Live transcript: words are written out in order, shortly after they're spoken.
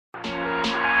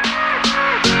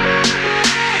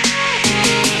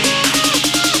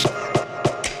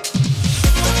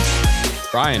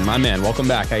Bryan, my man, welcome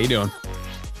back. How you doing?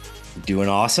 Doing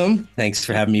awesome. Thanks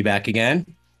for having me back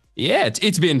again. Yeah,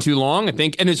 it's been too long, I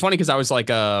think. And it's funny because I was like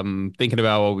thinking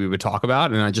about what we would talk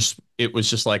about, and it was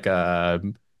just like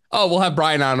oh, we'll have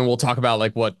Bryan on and we'll talk about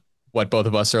like what both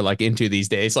of us are like into these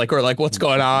days, like, or like what's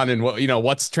going on and what,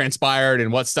 what's transpired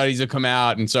and what studies have come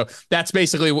out. And so that's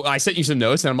basically I sent you some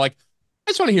notes, and I'm like, I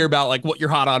just want to hear about like what you're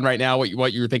hot on right now,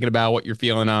 what you're thinking about, what you're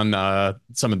feeling on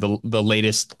some of the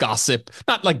latest gossip,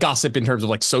 not like gossip in terms of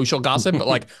like social gossip, but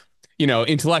like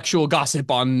intellectual gossip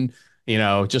on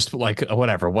just like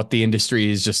whatever, what the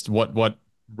industry is, just what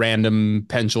random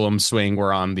pendulum swing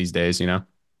we're on these days.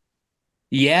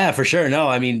 Yeah, for sure. No,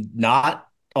 I mean, not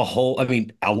a whole, I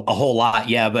mean, a whole lot.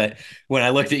 Yeah. But when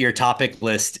I looked at your topic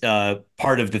list,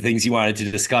 part of the things you wanted to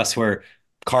discuss were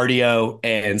cardio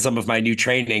and some of my new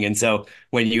training. And so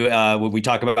when we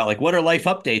talk about like what are life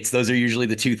updates, those are usually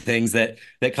the two things that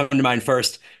come to mind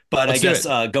first. But I Let's do guess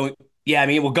it. yeah, I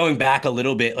mean, well, going back a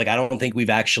little bit, like I don't think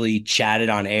we've actually chatted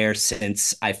on air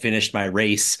since I finished my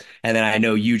race, and then I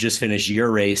know you just finished your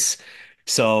race.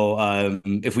 So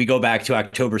if we go back to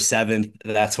October 7th,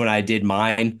 that's when I did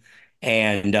mine.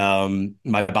 And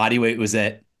my body weight was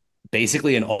at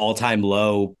basically an all-time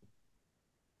low,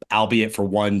 albeit for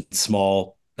one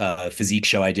small physique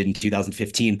show I did in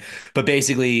 2015. But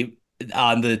basically,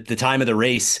 on the time of the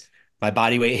race, my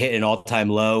body weight hit an all-time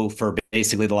low for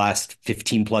basically the last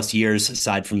 15 plus years,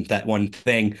 aside from that one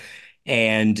thing.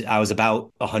 And I was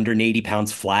about 180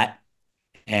 pounds flat.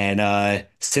 And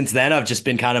since then, I've just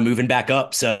been kind of moving back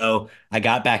up. So I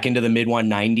got back into the mid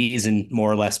 190s and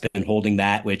more or less been holding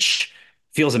that, which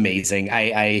feels amazing.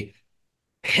 I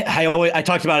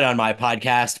talked about it on my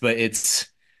podcast, but it's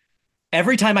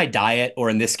every time I diet, or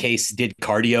in this case, did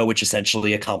cardio, which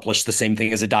essentially accomplished the same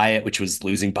thing as a diet, which was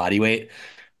losing body weight.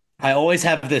 I always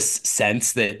have this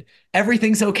sense that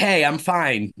everything's okay. I'm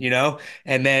fine, you know?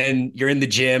 And then you're in the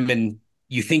gym and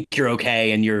you think you're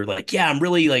okay. And you're like, yeah, I'm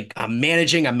really like, I'm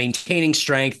maintaining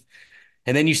strength.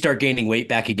 And then you start gaining weight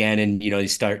back again. And, you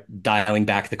start dialing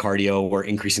back the cardio or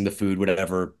increasing the food,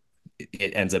 whatever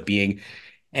it ends up being.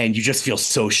 And you just feel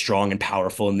so strong and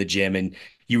powerful in the gym. And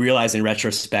you realize in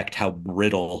retrospect how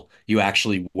brittle you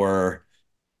actually were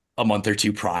a month or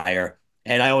two prior.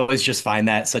 And I always just find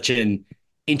that such an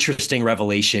interesting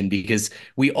revelation because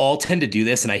we all tend to do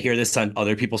this. And I hear this on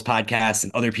other people's podcasts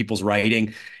and other people's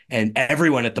writing. And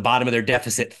everyone at the bottom of their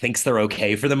deficit thinks they're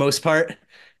okay for the most part.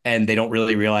 And they don't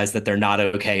really realize that they're not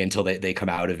okay until they come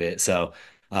out of it. So,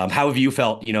 how have you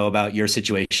felt, about your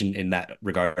situation in that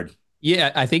regard?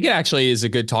 Yeah, I think it actually is a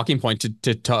good talking point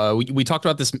we talked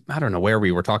about this. I don't know where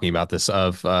we were talking about this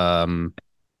of where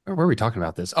were we talking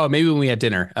about this? Oh, maybe when we had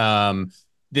dinner.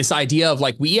 This idea of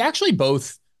like we actually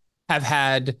both have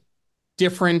had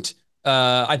different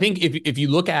I think if you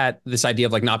look at this idea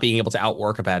of like not being able to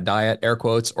outwork a bad diet, air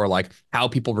quotes, or like how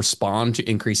people respond to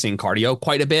increasing cardio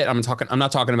quite a bit. I'm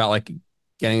not talking about like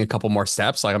getting a couple more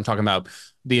steps. Like I'm talking about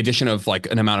the addition of like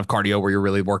an amount of cardio where you're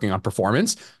really working on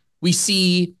performance. We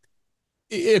see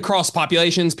across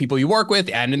populations, people you work with,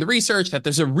 and in the research, that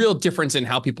there's a real difference in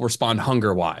how people respond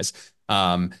hunger wise.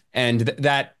 And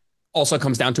that also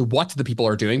comes down to what the people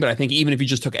are doing. But I think even if you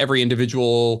just took every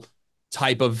individual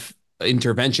type of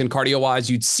intervention cardio wise,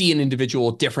 you'd see an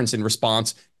individual difference in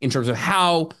response in terms of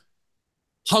how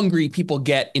hungry people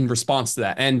get in response to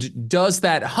that. And does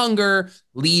that hunger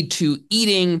lead to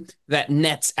eating that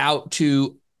nets out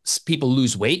to people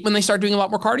lose weight when they start doing a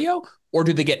lot more cardio? Or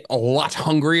do they get a lot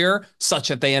hungrier such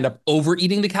that they end up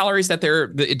overeating the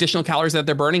additional calories that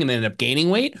they're burning and then end up gaining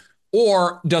weight?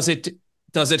 Or does it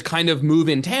kind of move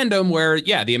in tandem where,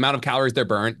 yeah, the amount of calories they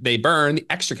burn, the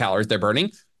extra calories they're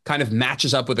burning kind of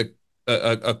matches up with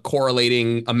a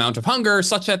correlating amount of hunger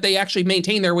such that they actually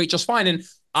maintain their weight just fine.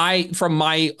 And from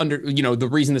my the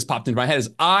reason this popped into my head is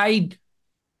I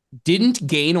didn't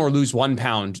gain or lose 1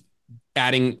 pound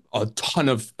adding a ton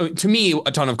of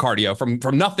cardio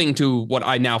from nothing to what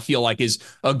I now feel like is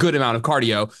a good amount of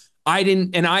cardio. I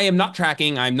am not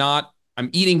tracking. I'm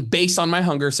eating based on my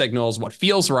hunger signals, what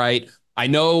feels right. I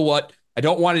know what I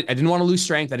don't want. I didn't want to lose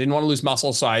strength. I didn't want to lose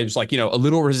muscle. So I was like, a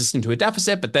little resistant to a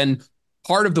deficit. But then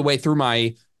part of the way through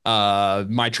my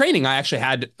training, I actually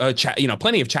had a chat,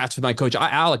 plenty of chats with my coach,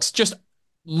 Alex, just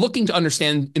looking to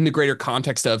understand in the greater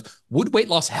context of would weight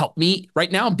loss help me right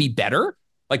now be better?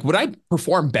 Like, would I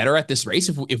perform better at this race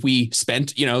if we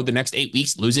spent, the next 8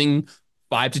 weeks losing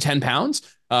 5 to 10 pounds?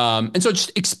 And so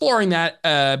just exploring that,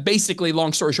 basically,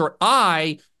 long story short,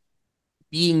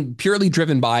 being purely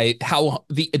driven by how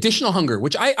the additional hunger,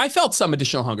 which I felt some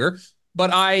additional hunger,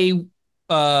 but I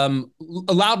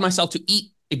allowed myself to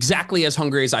eat exactly as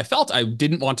hungry as I felt. I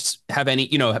didn't want to have any,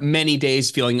 many days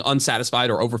feeling unsatisfied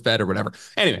or overfed or whatever.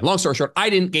 Anyway, long story short, I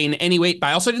didn't gain any weight, but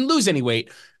I also didn't lose any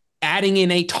weight, adding in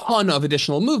a ton of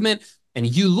additional movement. And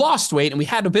you lost weight. And we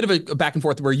had a bit of a back and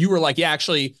forth where you were like, yeah,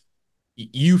 actually,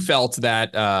 you felt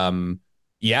that,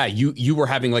 yeah, you were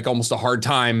having like almost a hard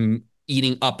time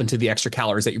eating up into the extra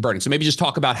calories that you're burning. So maybe just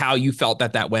talk about how you felt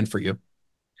that went for you.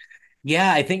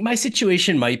 Yeah, I think my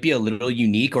situation might be a little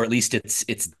unique, or at least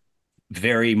it's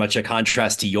very much a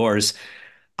contrast to yours.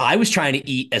 I was trying to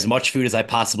eat as much food as I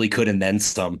possibly could and then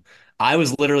some. I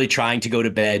was literally trying to go to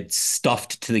bed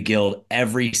stuffed to the gill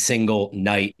every single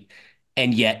night,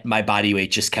 and yet my body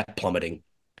weight just kept plummeting.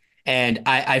 And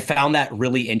I found that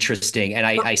really interesting. And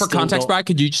I For still context, don't, back,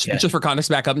 could you yeah. just for context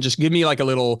back up and just give me like a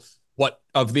little what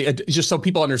of the just so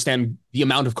people understand the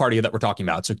amount of cardio that we're talking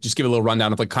about. So just give a little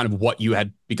rundown of like kind of what you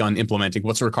had begun implementing.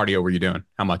 What sort of cardio were you doing?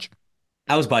 How much?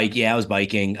 I was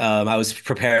biking. I was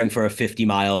preparing for a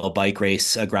 50-mile bike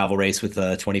race, a gravel race with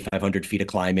 2,500 feet of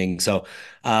climbing. So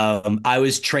I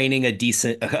was training a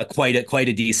decent, quite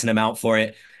a decent amount for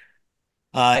it.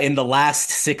 In the last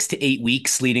 6 to 8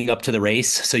 weeks leading up to the race,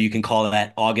 so you can call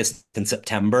that August and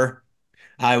September,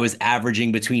 I was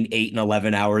averaging between 8 and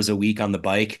 11 hours a week on the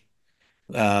bike.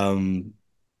 Um,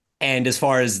 and as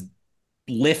far as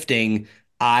lifting,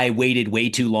 I waited way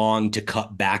too long to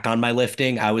cut back on my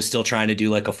lifting. I was still trying to do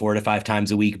like a 4 to 5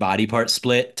 times a week body part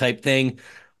split type thing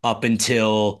up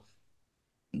until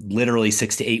literally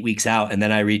 6 to 8 weeks out. And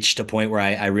then I reached a point where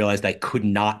I realized I could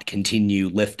not continue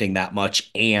lifting that much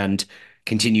and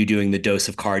continue doing the dose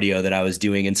of cardio that I was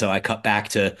doing. And so I cut back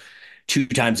to 2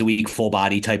 times a week, full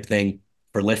body type thing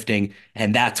for lifting.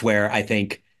 And that's where I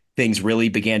think things really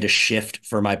began to shift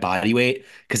for my body weight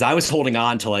because I was holding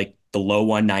on to like the low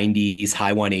 190s,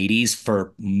 high 180s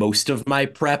for most of my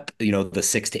prep, the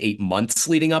 6 to 8 months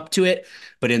leading up to it.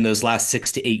 But in those last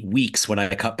 6 to 8 weeks, when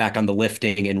I cut back on the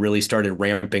lifting and really started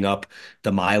ramping up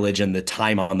the mileage and the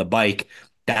time on the bike,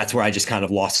 that's where I just kind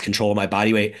of lost control of my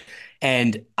body weight.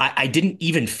 And I didn't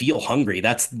even feel hungry.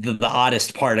 That's the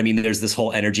oddest part. I mean, there's this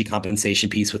whole energy compensation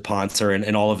piece with Poncer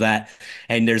and all of that.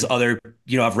 And there's other,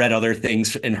 I've read other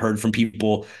things and heard from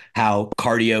people how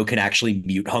cardio can actually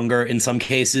mute hunger in some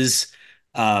cases.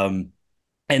 Um,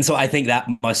 and so I think that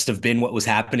must have been what was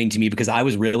happening to me because I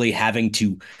was really having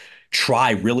to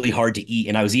try really hard to eat.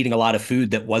 And I was eating a lot of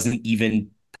food that wasn't even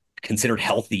considered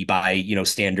healthy by,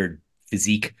 standard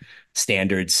physique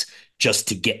standards just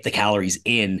to get the calories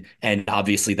in. And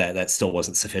obviously that still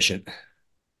wasn't sufficient.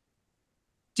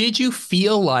 Did you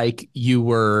feel like you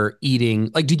were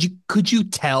eating like could you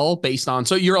tell based on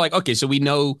so you're like, okay, so we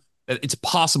know that it's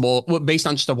possible based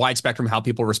on just a wide spectrum of how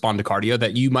people respond to cardio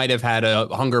that you might have had a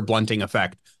hunger blunting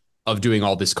effect of doing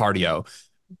all this cardio.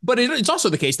 But it's also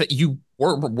the case that you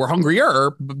were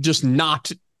hungrier, just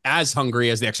not as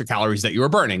hungry as the extra calories that you were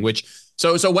burning,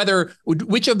 so whether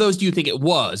which of those do you think it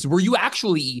was? Were you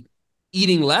actually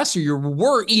eating less or you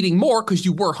were eating more because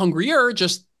you were hungrier?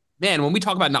 Just man, when we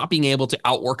talk about not being able to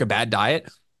outwork a bad diet,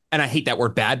 and I hate that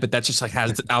word bad, but that's just like how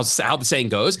the saying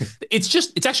goes.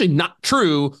 It's actually not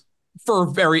true for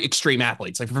very extreme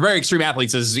athletes. Like for very extreme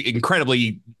athletes, it's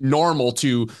incredibly normal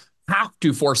to have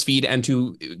to force feed and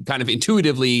to kind of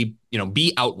intuitively,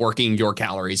 be outworking your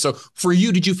calories. So for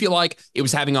you, did you feel like it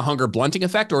was having a hunger blunting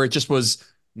effect or it just was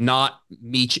not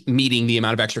meeting the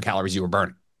amount of extra calories you were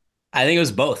burning? I think it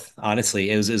was both,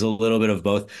 honestly. It was a little bit of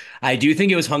both. I do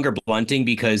think it was hunger blunting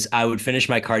because I would finish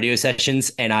my cardio sessions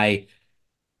and I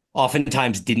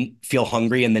oftentimes didn't feel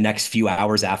hungry in the next few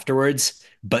hours afterwards.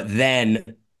 But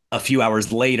then a few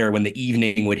hours later, when the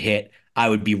evening would hit, I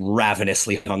would be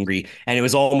ravenously hungry. And it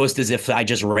was almost as if I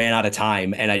just ran out of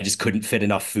time and I just couldn't fit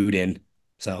enough food in.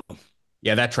 So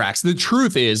Yeah, that tracks. The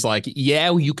truth is, like,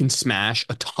 yeah, you can smash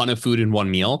a ton of food in one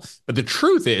meal, but the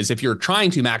truth is, if you're trying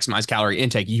to maximize calorie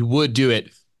intake, you would do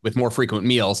it with more frequent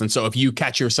meals. And so, if you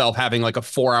catch yourself having like a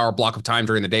 4 hour block of time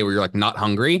during the day where you're like not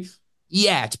hungry,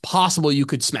 yeah, it's possible you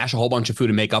could smash a whole bunch of food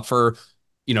and make up for,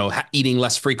 eating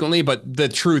less frequently. But the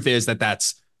truth is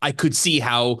I could see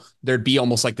how there'd be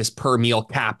almost like this per meal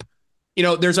cap.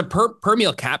 There's a per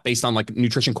meal cap based on like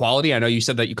nutrition quality. I know you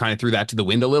said that you kind of threw that to the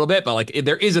wind a little bit, but like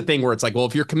there is a thing where it's like, well,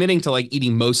 if you're committing to like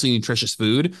eating mostly nutritious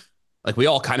food, like we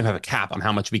all kind of have a cap on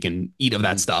how much we can eat of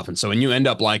that stuff. And so when you end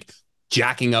up like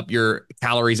jacking up your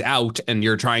calories out and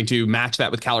you're trying to match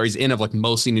that with calories in of like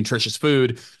mostly nutritious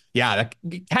food, yeah, that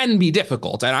can be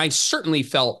difficult. And I certainly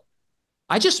felt,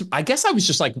 I guess I was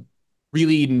just like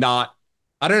really not,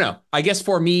 I don't know. I guess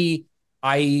for me,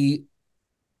 I,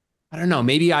 I don't know.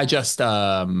 Maybe I just yeah,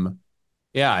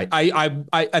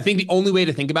 I think the only way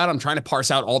to think about it, I'm trying to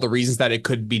parse out all the reasons that it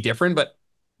could be different, but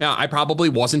Now, I probably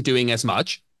wasn't doing as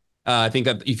much. I think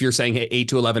that if you're saying 8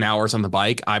 to 11 hours on the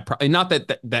bike, I probably not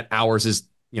that hours is,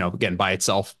 again, by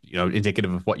itself,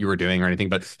 indicative of what you were doing or anything,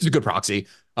 but it's a good proxy.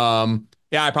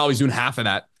 Yeah, I probably was doing half of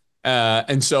that.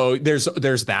 And so there's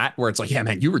that where it's like, yeah,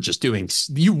 man, you were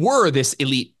this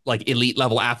elite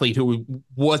level athlete who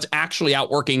was actually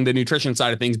outworking the nutrition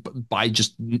side of things by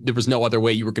just, there was no other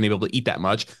way you were going to be able to eat that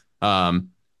much. And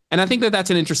I think that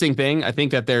that's an interesting thing. I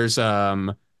think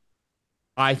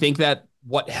that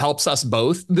what helps us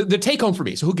both, the take home for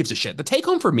me, so who gives a shit? The take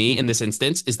home for me in Mhm. this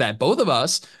instance is that both of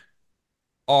us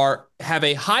have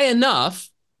a high enough,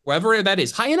 wherever that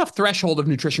is, high enough threshold of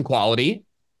nutrition quality,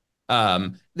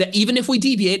 that even if we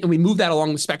deviate and we move that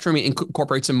along the spectrum and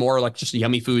incorporate some more like just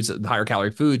yummy foods, higher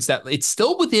calorie foods, that it's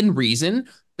still within reason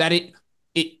that it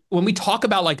when we talk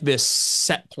about like this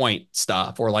set point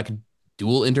stuff or like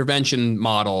dual intervention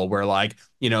model where like,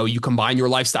 you combine your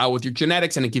lifestyle with your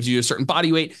genetics and it gives you a certain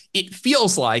body weight, it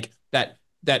feels like that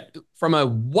from a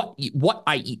what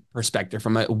I eat perspective,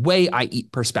 from a way I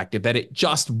eat perspective, that it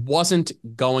just wasn't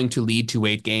going to lead to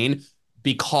weight gain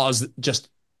because just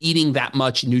eating that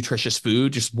much nutritious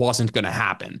food just wasn't going to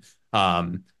happen.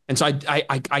 And so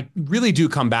I really do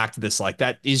come back to this. Like,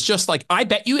 that is just like, I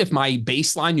bet you if my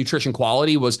baseline nutrition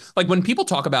quality was like, when people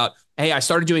talk about, hey, I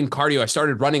started doing cardio, I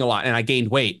started running a lot and I gained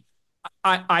weight.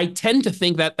 I tend to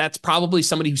think that that's probably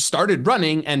somebody who started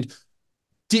running and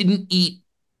didn't eat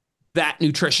that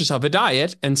nutritious of a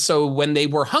diet. And so when they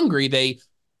were hungry, they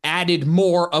added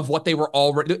more of what they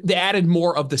added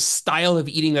more of the style of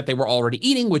eating that they were already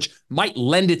eating, which might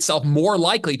lend itself more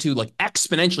likely to like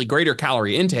exponentially greater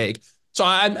calorie intake. So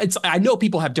I know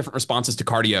people have different responses to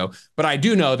cardio, but I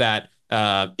do know that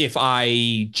if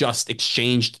I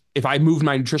moved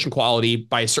my nutrition quality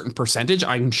by a certain percentage,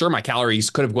 I'm sure my calories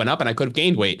could have went up and I could have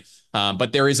gained weight.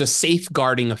 But there is a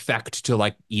safeguarding effect to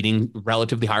like eating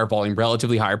relatively higher volume,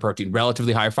 relatively higher protein,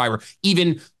 relatively higher fiber,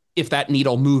 even if that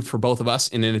needle moved for both of us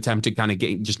in an attempt to kind of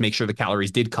just make sure the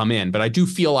calories did come in. But I do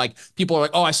feel like people are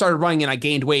like, oh, I started running and I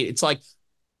gained weight. It's like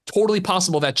totally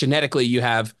possible that genetically you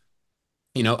have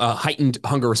a heightened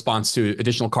hunger response to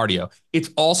additional cardio. It's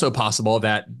also possible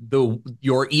that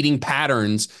your eating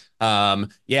patterns,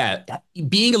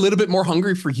 being a little bit more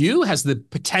hungry for you has the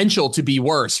potential to be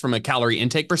worse from a calorie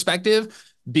intake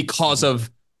perspective because Mhm.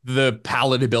 of the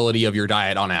palatability of your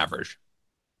diet on average.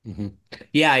 hmm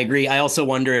Yeah, I agree. I also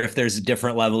wonder if there's a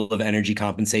different level of energy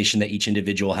compensation that each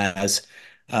individual has.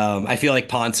 I feel like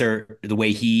Poncer, the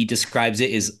way he describes it,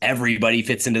 is everybody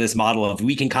fits into this model of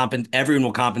everyone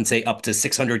will compensate up to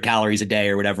 600 calories a day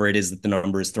or whatever it is that the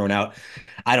number is thrown out.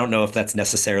 I don't know if that's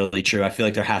necessarily true. I feel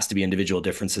like there has to be individual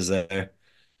differences there.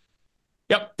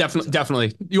 Yep, definitely, So.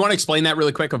 definitely. You want to explain that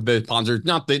really quick of the Ponzer?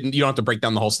 Not that you don't have to break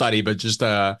down the whole study, but just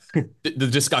the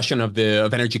discussion of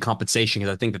energy compensation,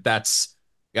 because I think that's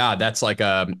God, that's like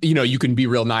you can be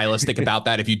real nihilistic about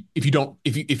that if you don't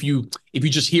if you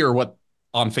just hear what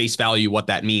on face value what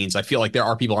that means. I feel like there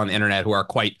are people on the internet who are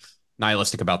quite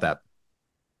nihilistic about that.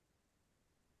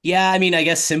 Yeah, I mean, I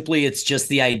guess simply it's just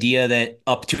the idea that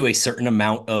up to a certain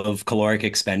amount of caloric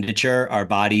expenditure, our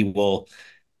body will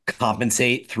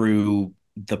compensate through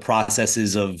the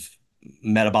processes of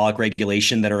metabolic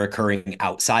regulation that are occurring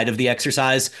outside of the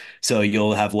exercise. So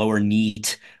you'll have lower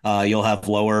NEAT, you'll have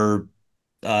lower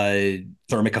uh,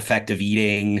 thermic effect of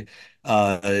eating,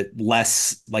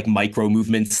 less like micro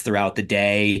movements throughout the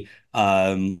day,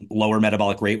 lower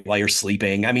metabolic rate while you're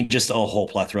sleeping. I mean, just a whole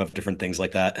plethora of different things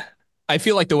like that. I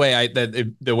feel like the way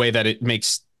that it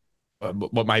makes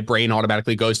what my brain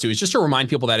automatically goes to is just to remind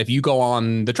people that if you go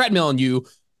on the treadmill and you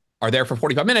are there for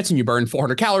 45 minutes and you burn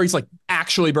 400 calories, like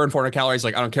actually burn 400 calories,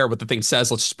 like I don't care what the thing says,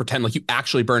 let's just pretend like you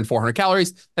actually burn 400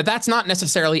 calories, that's not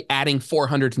necessarily adding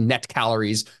 400 net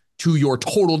calories to your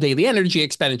total daily energy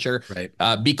expenditure,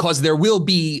 Right. because there will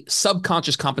be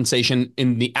subconscious compensation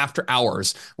in the after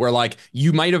hours where like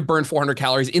you might have burned 400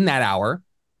 calories in that hour.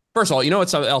 First of all, you know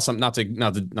what's else? Not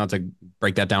to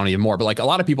break that down even more, but like a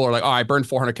lot of people are like, oh, I burned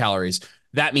 400 calories.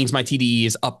 That means my TDE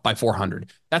is up by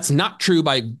 400. That's not true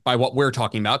by what we're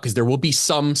talking about, because there will be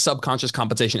some subconscious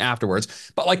compensation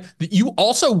afterwards. But like you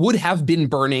also would have been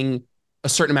burning a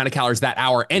certain amount of calories that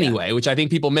hour Yeah. anyway, which I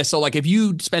think people miss. So like if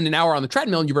you spend an hour on the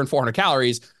treadmill and you burn 400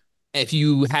 calories, if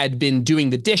you had been doing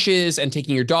the dishes and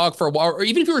taking your dog for a while, or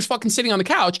even if you were fucking sitting on the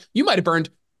couch, you might have burned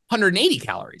 180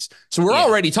 calories. So we're Yeah.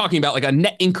 already talking about like a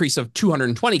net increase of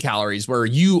 220 calories, where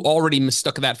you already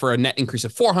mistook that for a net increase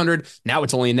of 400. Now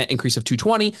it's only a net increase of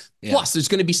 220. Yeah. Plus, there's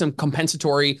going to be some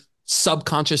compensatory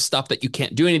subconscious stuff that you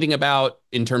can't do anything about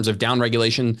in terms of down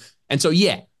regulation. And so,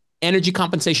 yeah, energy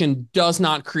compensation does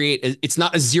not create, it's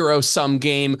not a zero sum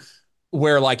game.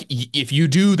 where like if you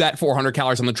do that 400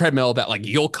 calories on the treadmill, that like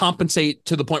you'll compensate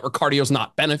to the point where cardio is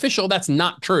not beneficial. That's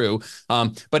not true.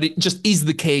 But it just is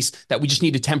the case that we just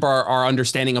need to temper our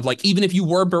understanding of like, even if you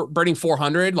were burning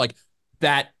 400, like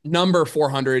that number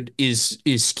 400 is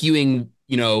skewing,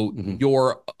 Mhm.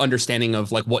 your understanding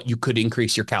of like what you could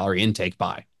increase your calorie intake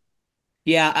by.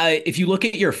 Yeah, if you look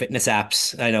at your fitness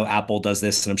apps, I know Apple does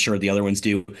this, and I'm sure the other ones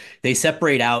do. They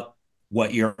separate out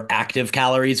what your active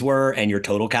calories were and your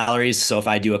total calories. So if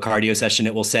I do a cardio session,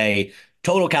 it will say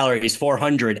total calories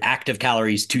 400, active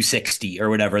calories 260, or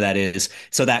whatever that is.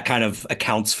 So that kind of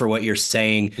accounts for what you're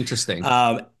saying. Interesting.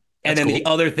 Um, and That's then cool.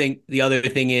 the other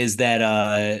thing is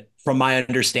that from my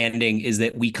understanding is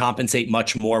that we compensate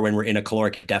much more when we're in a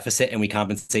caloric deficit, and we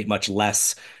compensate much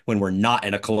less when we're not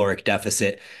in a caloric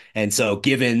deficit. And so,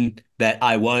 given that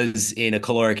I was in a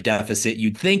caloric deficit,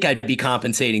 you'd think I'd be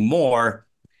compensating more,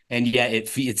 and yet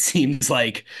it seems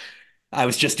like I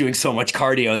was just doing so much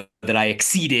cardio that I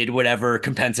exceeded whatever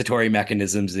compensatory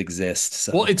mechanisms exist.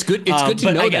 Well, So, it's good to but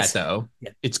I know that guess, though.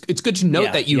 It's good to note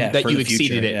yeah, that you yeah, that for you the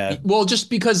exceeded future, it. yeah, Well, just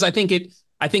because I think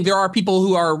there are people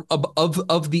who are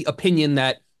of the opinion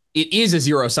that it is a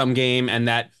zero sum game, and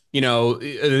that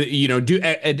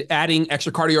adding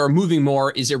extra cardio or moving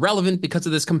more is irrelevant because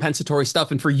of this compensatory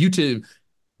stuff. And for you to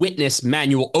witness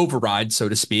manual override, so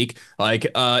to speak, like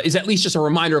is at least just a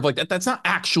reminder of like that's not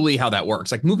actually how that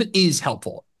works. Like movement is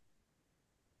helpful.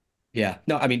 yeah.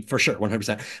 No, I mean for sure,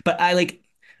 100%. But I like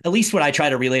at least what I try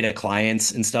to relay to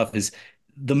clients and stuff is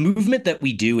the movement that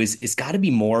we do is got to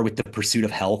be more with the pursuit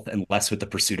of health and less with the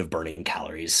pursuit of burning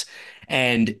calories.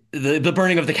 And the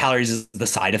burning of the calories is the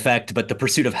side effect, but the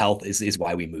pursuit of health is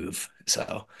why we move.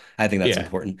 So I think that's Yeah,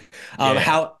 important. yeah.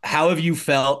 How have you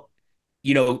felt?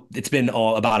 It's been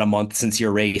all about a month since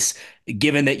your race.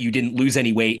 Given that you didn't lose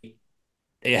any weight,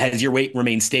 has your weight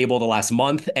remained stable the last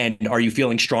month? And are you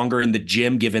feeling stronger in the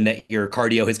gym given that your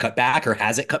cardio has cut back, or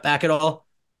has it cut back at all?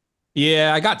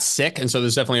 Yeah, I got sick, and so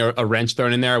there's definitely a wrench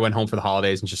thrown in there. I went home for the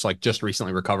holidays and just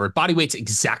recently recovered. Body weight's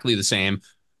exactly the same.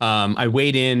 I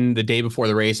weighed in the day before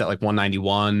the race at like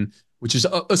 191, which is a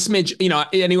smidge,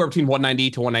 anywhere between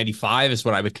 190 to 195 is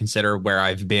what I would consider where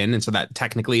I've been, and so that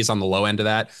technically is on the low end of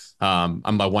that. I'm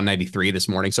by 193 this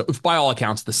morning, so by all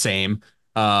accounts the same.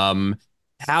 Um,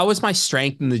 how has my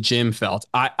strength in the gym felt?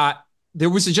 I there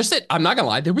was just a, I'm not gonna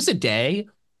lie, there was a day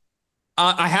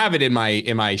I have it in my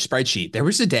spreadsheet. There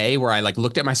was a day where I like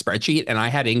looked at my spreadsheet and I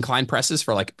had incline presses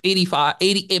for like 85,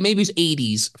 80, maybe it was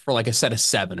 80s for like a set of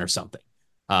 7 or something.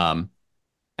 Um,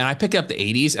 and I picked up the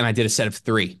 80s and I did a set of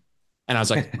 3. And I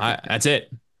was like, that's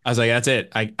it. I was like, that's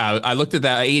it. I looked at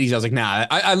that 80s. I was like, nah.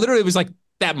 I literally was like,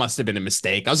 that must have been a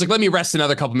mistake. I was like, let me rest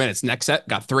another couple minutes. Next set,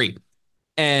 got 3.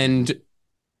 And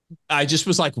I just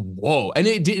was like, whoa. And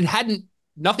it hadn't,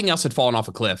 nothing else had fallen off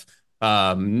a cliff.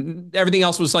 Everything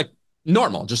else was like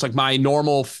normal, just like my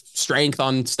normal strength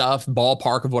on stuff,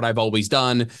 ballpark of what I've always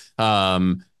done.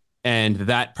 And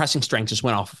that pressing strength just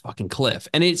went off a fucking cliff.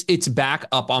 And it's back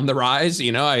up on the rise.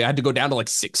 I had to go down to like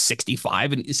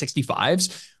 665 and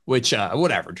 65s, which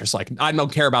whatever. Just like I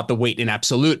don't care about the weight in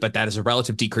absolute, but that is a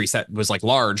relative decrease that was like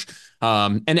large.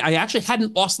 And I actually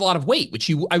hadn't lost a lot of weight,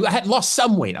 I had lost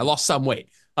some weight. I lost some weight.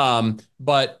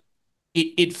 But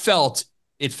it felt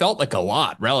like a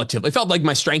lot relative. It felt like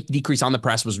my strength decrease on the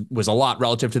press was a lot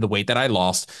relative to the weight that I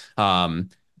lost.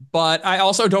 But I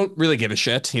also don't really give a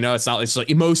shit. It's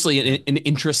like mostly an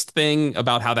interest thing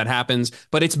about how that happens.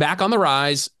 But it's back on the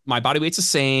rise. My body weight's the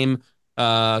same.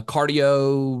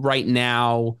 Cardio right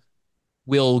now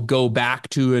will go back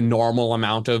to a normal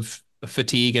amount of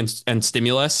fatigue and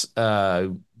stimulus. We're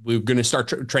going to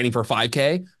start training for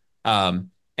 5K.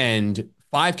 And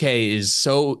 5K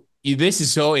this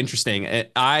is so interesting.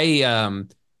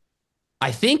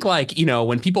 I think like,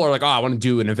 when people are like, oh, I want to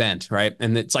do an event, right?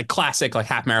 And it's like classic, like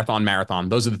half marathon, marathon.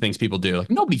 Those are the things people do. Like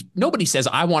nobody says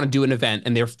I want to do an event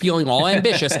and they're feeling all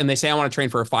ambitious and they say I want to train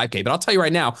for a 5K. But I'll tell you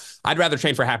right now, I'd rather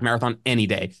train for a half marathon any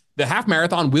day. The half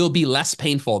marathon will be less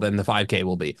painful than the 5K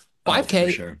will be. Oh, for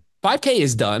 5K sure. 5K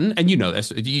is done, and you know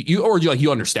this. You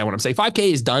understand what I'm saying.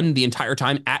 5K is done the entire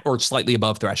time at or slightly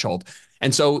above threshold.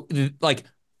 And so like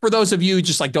for those of you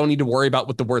just like don't need to worry about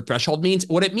what the word threshold means,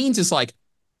 what it means is like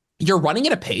you're running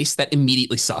at a pace that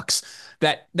immediately sucks.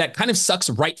 That kind of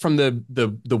sucks right from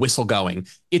the whistle going.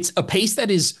 It's a pace that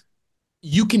is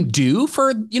you can do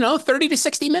for 30 to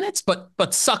 60 minutes,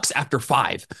 but sucks after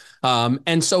 5.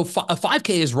 And so a 5K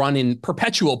is run in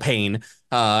perpetual pain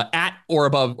at or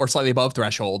above or slightly above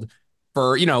threshold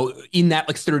for in that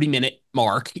like 30-minute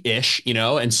mark ish.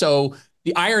 And so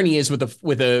the irony is with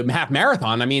a half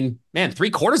marathon, I mean, man,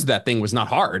 3/4 of that thing was not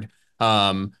hard.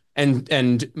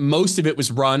 and most of it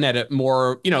was run at a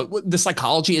more, the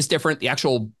psychology is different, the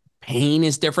actual pain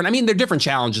is different. I mean, they're different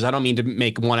challenges. I don't mean to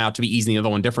make one out to be easy and the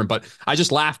other one different, but I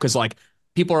just laugh because like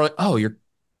people are like, oh, you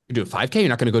do a 5K, you're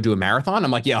not going to go do a marathon.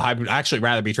 I'm like, yeah, I'd actually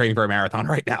rather be training for a marathon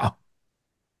right now.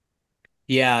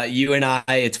 Yeah, you and I,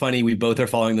 it's funny, we both are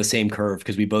following the same curve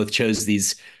because we both chose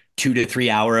these 2 to 3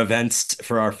 hour events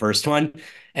for our first one.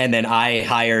 And then I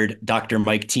hired Dr.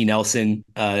 Mike T. Nelson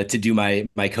to do my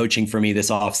coaching for me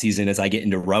this off season as I get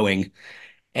into rowing.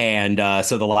 And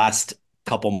so the last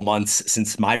couple months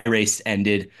since my race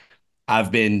ended,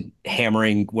 I've been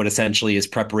hammering what essentially is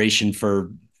preparation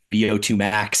for VO2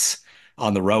 max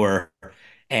on the rower,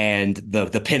 and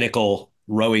the pinnacle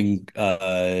rowing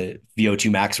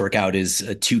VO2 max workout is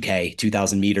a 2K,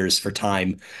 2,000 meters for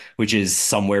time, which is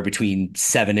somewhere between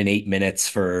 7 and 8 minutes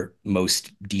for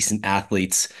most decent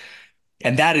athletes.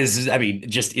 And that is, I mean,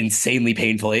 just insanely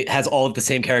painful. It has all of the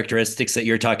same characteristics that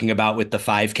you're talking about with the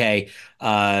 5K.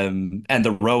 And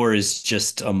the rower is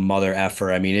just a mother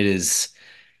effer. I mean, it is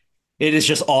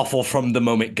just awful from the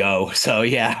moment go. So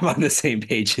yeah, I'm on the same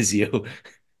page as you.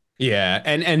 Yeah,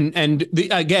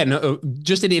 again,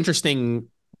 just an interesting,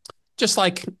 just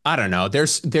like I don't know.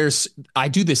 There's I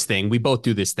do this thing. We both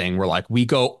do this thing where like we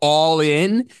go all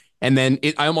in, and then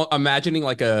I'm imagining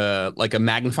like a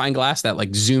magnifying glass that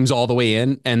like zooms all the way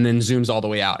in and then zooms all the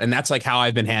way out, and that's like how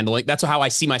I've been handling. That's how I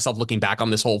see myself looking back on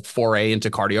this whole foray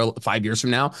into cardio 5 years from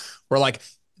now. Where like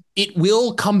it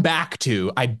will come back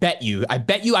to, I bet you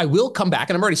I will come back,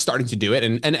 and I'm already starting to do it,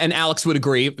 and Alex would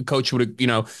agree, coach would,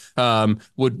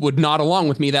 would nod along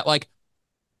with me that like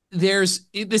this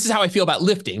is how I feel about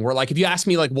lifting, where like if you ask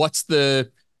me like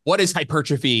what is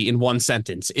hypertrophy in one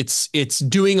sentence, it's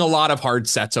doing a lot of hard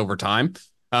sets over time.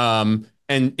 And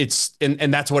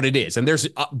that's what it is. And there's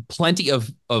plenty of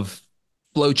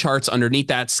flow charts underneath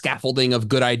that, scaffolding of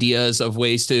good ideas of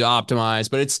ways to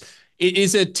optimize, but it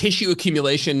is a tissue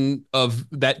accumulation of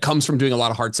that comes from doing a lot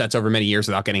of hard sets over many years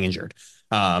without getting injured.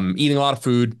 Eating a lot of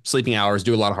food, sleeping hours,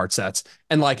 do a lot of hard sets.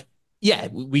 And like, yeah,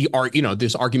 we are,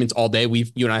 there's arguments all day.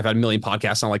 You and I have had a million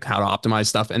podcasts on like how to optimize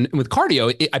stuff. And with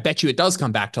cardio, I bet you it does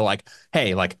come back to like,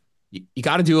 hey, like you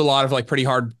got to do a lot of like pretty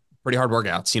hard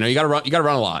workouts. You got to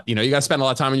run a lot. You got to spend a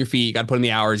lot of time on your feet. You got to put in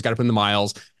the hours. You got to put in the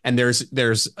miles. And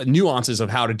there's nuances of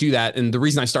how to do that. And the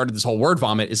reason I started this whole word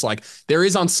vomit is like there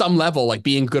is on some level like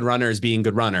being a good runner is being a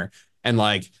good runner, and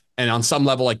on some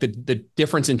level like the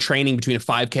difference in training between a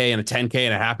 5K and a 10K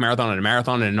and a half marathon and a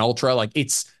marathon and an ultra, like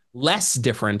it's less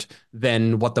different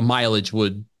than what the mileage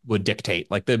would dictate.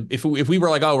 Like if we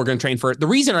were like, oh, we're going to train for it. The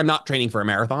reason I'm not training for a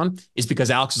marathon is because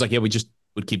Alex was like, yeah, we just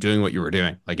would keep doing what you were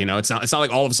doing. Like, it's not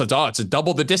like all of a sudden, oh, it's a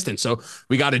double the distance. So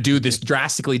we got to do this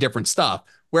drastically different stuff.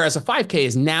 Whereas a 5K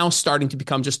is now starting to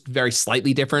become just very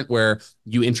slightly different, where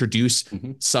you introduce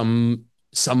Mhm.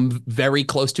 some very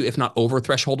close to, if not over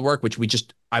threshold work, which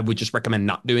I would just recommend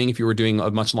not doing if you were doing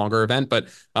a much longer event. But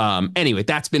anyway,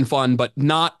 that's been fun, but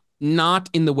not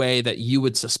in the way that you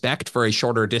would suspect for a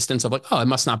shorter distance of like, oh, it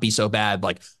must not be so bad.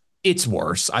 Like it's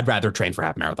worse. I'd rather train for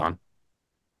half marathon.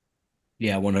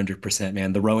 Yeah, 100%,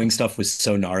 man. The rowing stuff was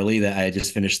so gnarly that I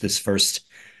just finished this first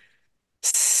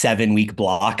 7 week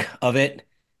block of it.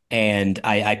 And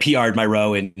I PR'd my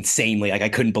row insanely. Like I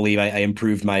couldn't believe I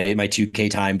improved my 2K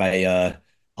time by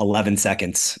 11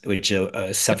 seconds, which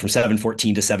set from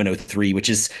 7:14 to 7:03,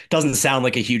 which doesn't sound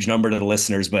like a huge number to the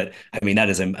listeners, but I mean that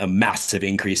is a massive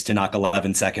increase to knock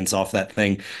 11 seconds off that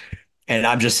thing. And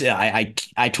I'm just, I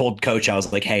told coach, I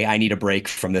was like, hey, I need a break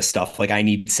from this stuff. Like, I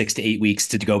need 6 to 8 weeks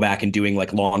to go back and doing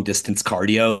like long distance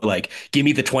cardio. Like, give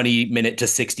me the 20-minute to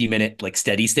 60-minute like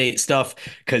steady state stuff,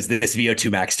 because this VO2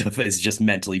 max stuff is just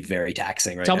mentally very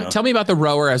taxing right now. Tell me about the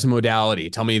rower as a modality.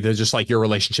 Tell me just like your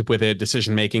relationship with it,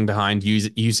 decision making behind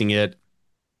using it.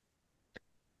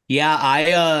 Yeah,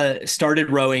 I started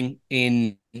rowing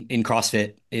in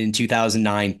CrossFit in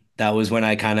 2009. That was when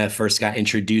I kind of first got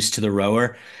introduced to the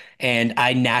rower. And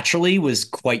I naturally was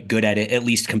quite good at it, at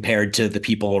least compared to the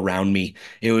people around me.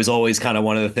 It was always kind of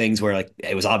one of the things where like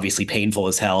it was obviously painful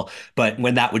as hell, but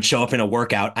when that would show up in a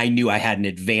workout, I knew I had an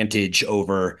advantage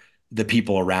over the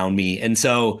people around me. And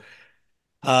so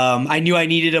I knew I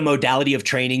needed a modality of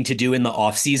training to do in the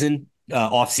off season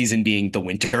being the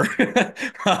winter.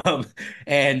 um,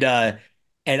 and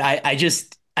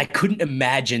I couldn't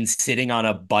imagine sitting on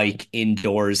a bike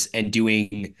indoors and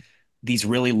doing these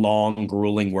really long,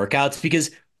 grueling workouts,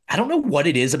 because I don't know what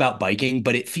it is about biking,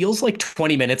 but it feels like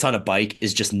 20 minutes on a bike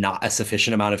is just not a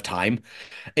sufficient amount of time.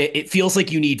 It feels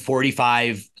like you need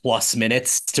 45 plus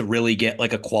minutes to really get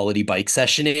like a quality bike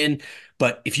session in.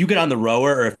 But if you get on the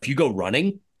rower or if you go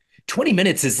running, 20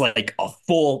 minutes is like a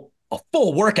full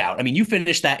workout. I mean, you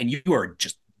finish that and you are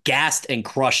just gassed and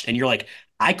crushed, and you're like,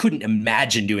 I couldn't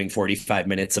imagine doing 45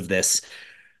 minutes of this.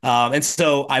 And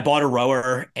so I bought a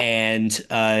rower, and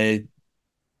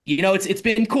it's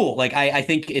been cool. Like I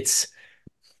think it's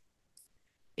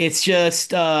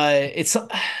just it's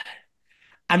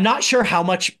I'm not sure how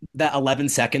much that 11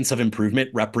 seconds of improvement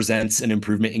represents an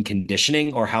improvement in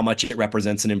conditioning or how much it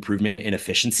represents an improvement in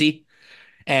efficiency.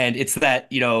 And it's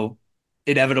that,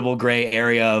 inevitable gray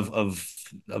area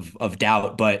of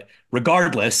doubt. But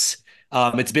regardless,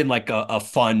 it's been like a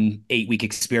fun 8 week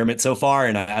experiment so far.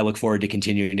 And I look forward to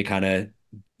continuing to kind of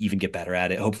even get better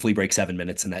at it. Hopefully break 7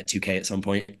 minutes in that 2K at some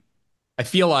point. I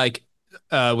feel like,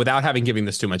 without having given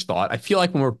this too much thought, I feel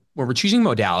like when we're choosing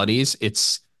modalities,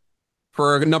 it's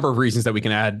for a number of reasons that we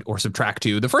can add or subtract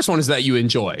to. The first one is that you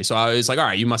enjoy. So I was like, all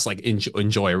right, you must like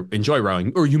enjoy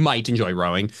rowing, or you might enjoy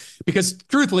rowing, because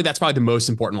truthfully, that's probably the most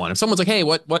important one. If someone's like, hey,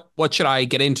 what should I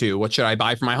get into? What should I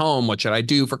buy for my home? What should I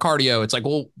do for cardio? It's like,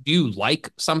 well, do you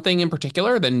like something in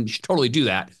particular? Then you should totally do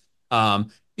that.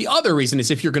 The other reason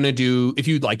is if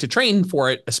you'd like to train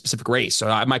for it, a specific race. So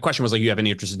my question was like, you have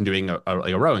any interest in doing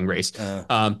a rowing race?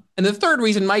 And the third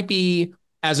reason might be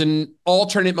as an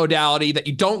alternate modality that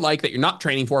you don't like, that you're not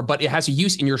training for, but it has a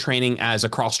use in your training as a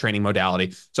cross training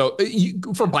modality. So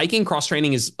for biking, cross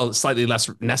training is slightly less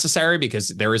necessary because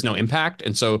there is no impact.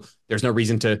 And so there's no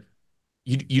reason to,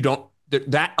 you don't,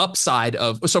 that upside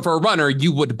of, so for a runner,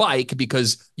 you would bike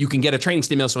because you can get a training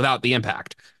stimulus without the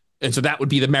impact. And so that would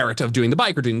be the merit of doing the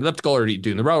bike or doing the elliptical or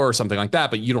doing the rower or something like that.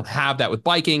 But you don't have that with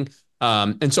biking.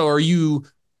 And so were you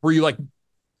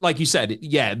like you said,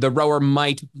 yeah, the rower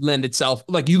might lend itself.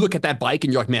 Like you look at that bike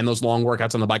and you're like, man, those long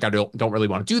workouts on the bike, I don't really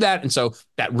want to do that. And so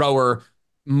that rower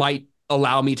might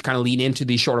allow me to kind of lean into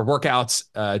these shorter workouts.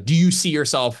 Do you see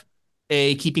yourself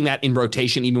keeping that in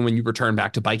rotation even when you return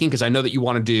back to biking? Because I know that you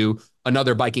want to do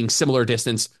another biking similar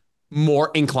distance,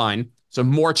 more incline, so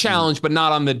more challenge, but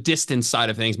not on the distance side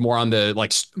of things, more on the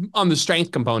on the strength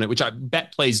component, which I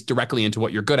bet plays directly into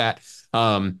what you're good at.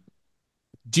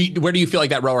 Where do you feel like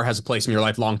that rower has a place in your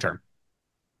life long term?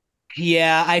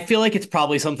 Yeah, I feel like it's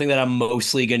probably something that I'm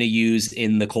mostly going to use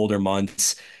in the colder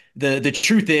months. The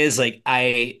truth is, like,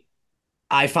 I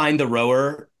find the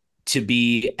rower to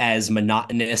be as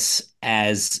monotonous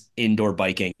as indoor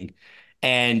biking.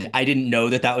 And I didn't know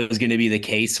that that was going to be the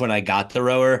case when I got the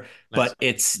rower, Nice. but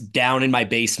it's down in my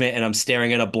basement and I'm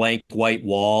staring at a blank white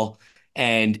wall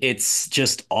and it's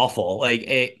just awful.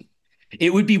 Like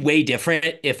it would be way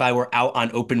different if I were out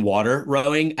on open water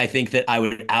rowing. I think that I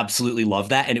would absolutely love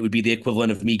that. And it would be the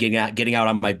equivalent of me getting out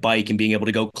on my bike and being able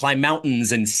to go climb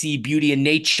mountains and see beauty in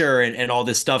nature and all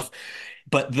this stuff.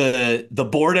 But the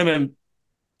boredom and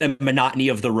monotony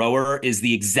of the rower is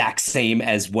the exact same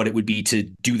as what it would be to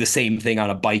do the same thing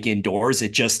on a bike indoors.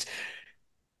 It just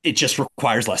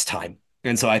requires less time.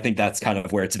 And so I think that's kind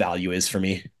of where its value is for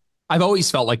me. I've always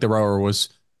felt like the rower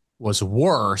was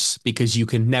worse because you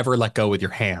can never let go with your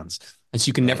hands. And so Right.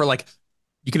 you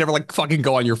can never like fucking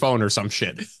go on your phone or some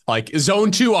shit. Like zone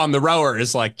two on the rower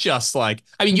is like just like,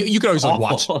 I mean, you could always like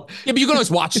watch. Awful. Yeah, but you can always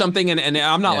watch something, and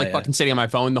I'm not Yeah, like yeah. fucking sitting on my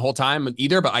phone the whole time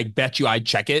either, but I bet you I'd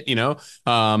check it.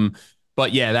 Um,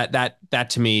 but yeah, that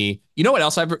to me, you know what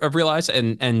else I've realized?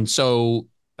 And so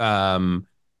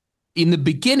in the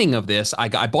beginning of this,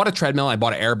 I bought a treadmill, I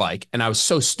bought an air bike, and I was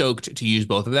so stoked to use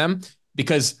both of them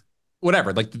because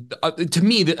whatever, like to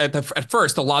me, at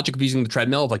first, the logic of using the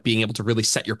treadmill, of like being able to really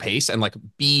set your pace and like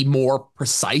be more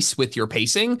precise with your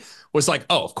pacing was like,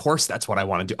 oh, of course, that's what I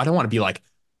want to do. I don't want to be like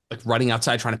running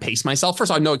outside trying to pace myself.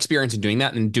 First, I have no experience in doing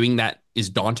that, and doing that is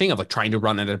daunting. Of like trying to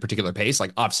run at a particular pace.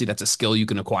 Like obviously, that's a skill you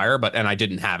can acquire, and I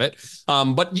didn't have it.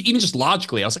 But even just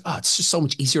logically, I was like, oh, it's just so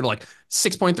much easier to like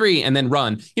 6.3 and then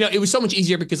run. It was so much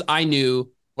easier because I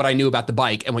knew what I knew about the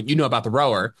bike and what you know about the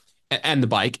rower and the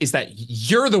bike is that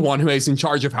you're the one who is in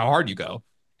charge of how hard you go.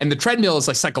 And the treadmill is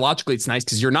like psychologically, it's nice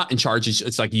because you're not in charge.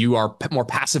 It's like you are more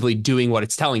passively doing what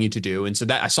it's telling you to do. And so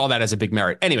that I saw that as a big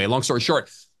merit. Anyway, long story short,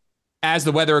 as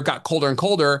the weather got colder and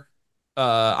colder,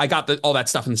 I got all that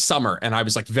stuff in the summer, and I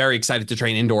was like very excited to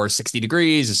train indoors, 60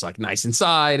 degrees. It's like nice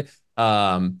inside.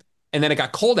 And then it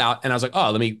got cold out, and I was like,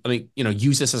 oh, let me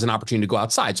use this as an opportunity to go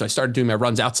outside. So I started doing my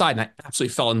runs outside, and I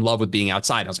absolutely fell in love with being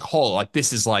outside. I was like, oh, like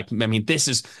this is like, I mean, this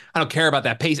is, I don't care about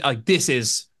that pace. Like this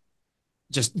is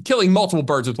just killing multiple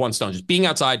birds with one stone, just being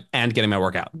outside and getting my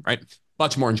workout, right?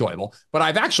 Much more enjoyable. But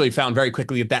I've actually found very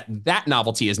quickly that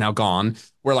novelty is now gone,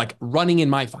 where like running in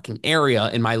my fucking area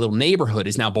in my little neighborhood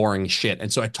is now boring as shit.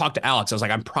 And so I talked to Alex. I was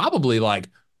like, I'm probably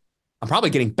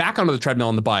getting back onto the treadmill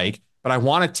and the bike, but I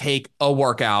want to take a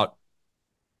workout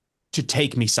to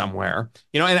take me somewhere,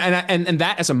 and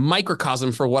that as a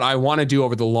microcosm for what I want to do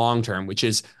over the long term, which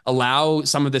is allow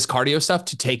some of this cardio stuff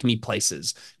to take me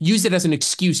places. Use it as an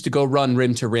excuse to go run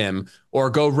rim to rim or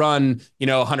go run,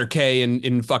 100K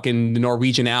in fucking the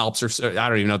Norwegian Alps, or I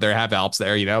don't even know if they have Alps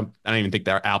there. I don't even think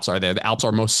their Alps are there. The Alps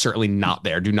are most certainly not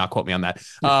there. Do not quote me on that.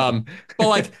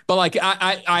 But like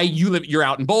you're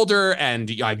out in Boulder and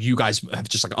you guys have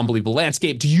just like unbelievable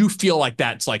landscape. Do you feel like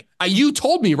that's like you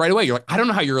told me right away? You're like, I don't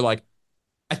know how you're like.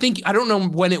 I don't know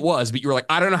when it was, but you were like,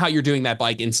 I don't know how you're doing that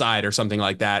bike inside or something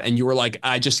like that. And you were like,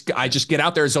 I just get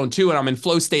out there zone 2 and I'm in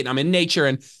flow state and I'm in nature.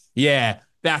 And yeah,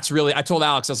 that's really, I told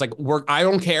Alex, I was like, I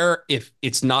don't care if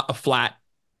it's not a flat,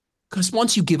 because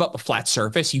once you give up a flat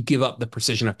surface, you give up the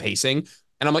precision of pacing.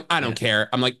 And I'm like, I don't Yeah. care.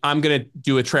 I'm like, I'm going to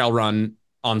do a trail run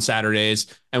on Saturdays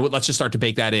and let's just start to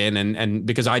bake that in. And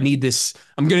because I need this,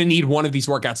 I'm going to need one of these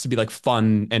workouts to be like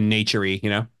fun and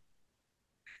naturey.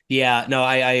 Yeah, no,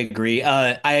 I agree.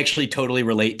 I actually totally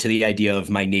relate to the idea of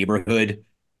my neighborhood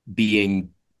being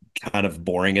kind of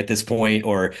boring at this point,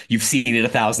 or you've seen it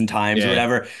 1,000 times or Yeah.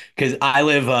 whatever. Because I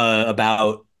live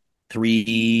about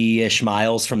 3-ish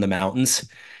miles from the mountains.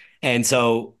 And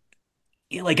so,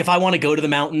 like, if I want to go to the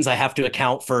mountains, I have to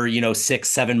account for, 6,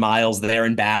 7 miles there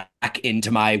and back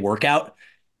into my workout.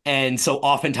 And so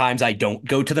oftentimes I don't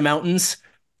go to the mountains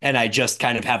and I just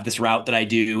kind of have this route that I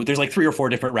do. There's like 3 or 4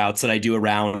 different routes that I do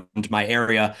around my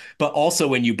area. But also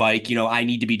when you bike, I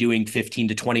need to be doing 15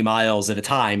 to 20 miles at a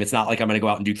time. It's not like I'm going to go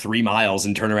out and do 3 miles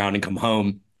and turn around and come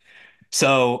home.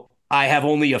 So I have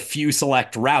only a few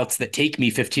select routes that take me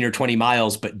 15 or 20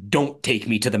 miles, but don't take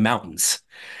me to the mountains.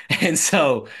 And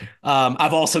so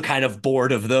I've also kind of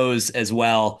bored of those as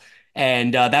well.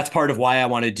 And that's part of why I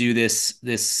want to do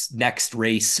this next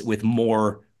race with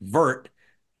more vert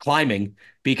climbing,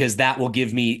 because that will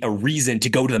give me a reason to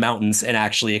go to the mountains and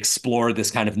actually explore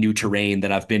this kind of new terrain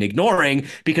that I've been ignoring.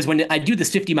 Because when I do this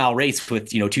 50-mile race with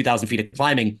 2,000 feet of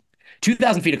climbing,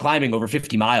 2,000 feet of climbing over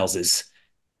 50 miles is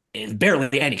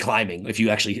barely any climbing if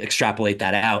you actually extrapolate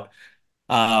that out.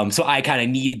 So I kind of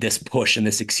need this push and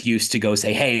this excuse to go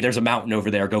say, hey, there's a mountain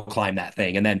over there, go climb that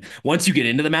thing. And then once you get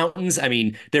into the mountains, I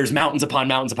mean, there's mountains upon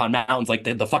mountains upon mountains. Like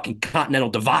the fucking Continental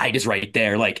Divide is right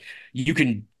there. Like you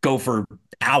can go for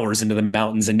hours into the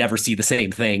mountains and never see the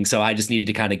same thing. So I just need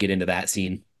to kind of get into that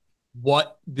scene.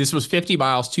 What this was 50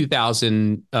 miles,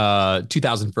 2000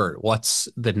 vert. What's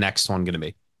the next one going to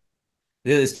be?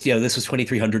 This was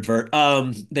 2,300 vert.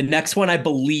 The next one I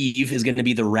believe is going to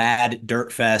be the Rad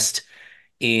Dirt Fest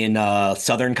in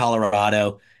southern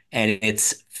Colorado, and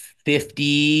it's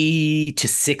 50 to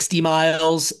 60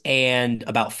 miles and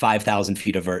about 5,000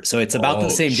 feet of vert. So it's about the Oh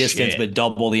same distance, shit. but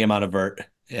double the amount of vert.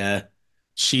 Yeah.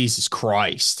 Jesus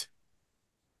Christ.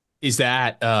 Is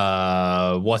that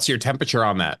what's your temperature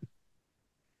on that?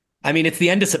 I mean, it's the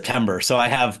end of September, so I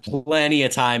have plenty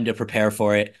of time to prepare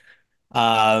for it.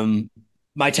 Um,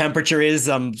 my temperature is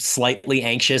I'm slightly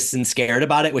anxious and scared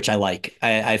about it, which I like.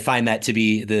 I find that to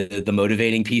be the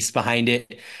motivating piece behind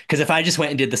it. Because if I just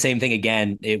went and did the same thing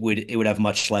again, it would have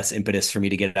much less impetus for me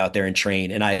to get out there and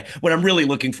train. And what I'm really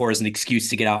looking for is an excuse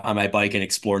to get out on my bike and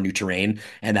explore new terrain.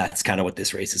 And that's kind of what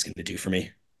this race is going to do for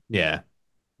me. Yeah.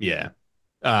 Yeah.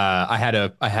 I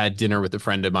had dinner with a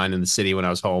friend of mine in the city when I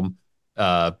was home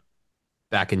uh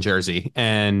back in Jersey,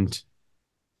 and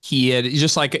he had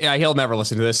just like he'll never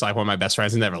listen to this. Like one of my best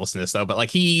friends, he'll never listen to this though. But like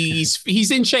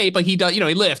he's in shape. Like he does, he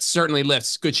lifts, certainly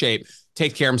lifts, good shape,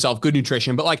 takes care of himself, good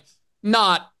nutrition, but like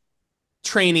not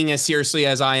training as seriously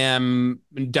as I am.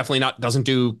 Definitely not doesn't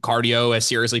do cardio as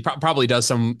seriously. Probably does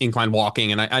some incline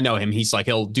walking, and I know him. He's like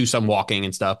he'll do some walking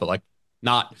and stuff, but like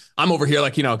not. I'm over here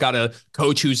like got a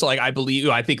coach who's like I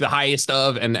think the highest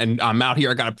of, and I'm out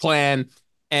here. I got a plan.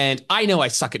 And I know I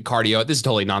suck at cardio. This is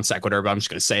totally non sequitur, but I'm just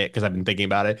going to say it because I've been thinking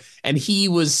about it. And we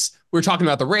were talking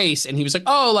about the race, and he was like,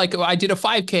 oh, like I did a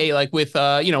 5K, like with,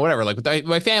 whatever, like with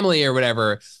my family or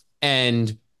whatever.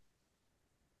 And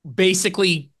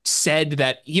basically said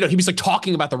that, he was like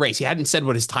talking about the race. He hadn't said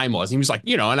what his time was. He was like,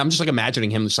 and I'm just like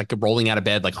imagining him just like rolling out of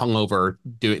bed, like hungover,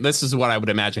 doing this is what I would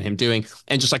imagine him doing.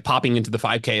 And just like popping into the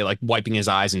 5K, like wiping his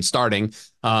eyes and starting.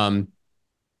 And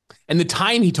the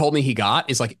time he told me he got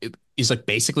is like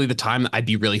basically the time that I'd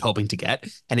be really hoping to get.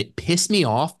 And it pissed me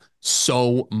off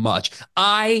so much.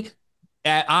 I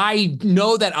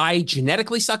know that I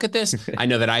genetically suck at this. I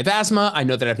know that I have asthma. I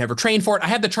know that I've never trained for it. I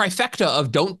have the trifecta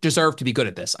of don't deserve to be good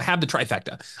at this. I have the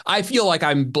trifecta. I feel like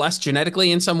I'm blessed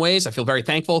genetically in some ways. I feel very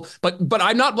thankful, but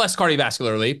I'm not blessed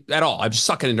cardiovascularly at all. I just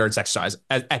suck at endurance exercise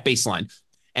at baseline.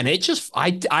 And it just,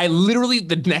 I literally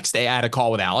the next day I had a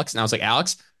call with Alex, and I was like,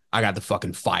 Alex, I got the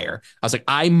fucking fire. I was like,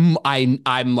 I'm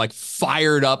like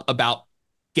fired up about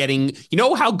getting, you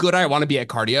know how good I want to be at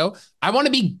cardio? I want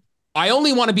to be I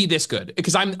only want to be this good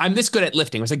because I'm this good at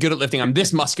lifting. I was like good at lifting. I'm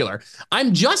this muscular.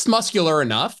 I'm just muscular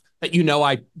enough that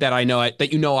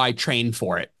I train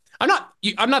for it.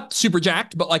 I'm not super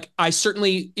jacked, but like I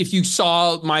certainly, if you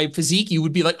saw my physique, you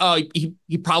would be like, oh,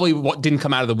 he probably didn't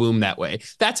come out of the womb that way.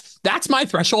 That's my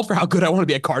threshold for how good I want to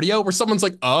be at cardio. Where someone's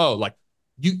like, oh, like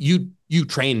you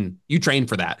train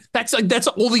for that. That's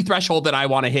the only threshold that I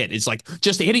want to hit. It's like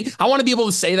just hitting. I want to be able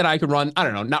to say that I could run. I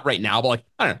don't know, not right now, but like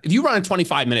I don't know. If you run a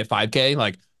 25-minute 5K,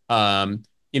 like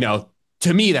you know,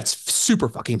 to me that's super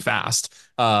fucking fast,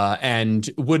 and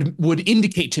would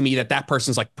indicate to me that that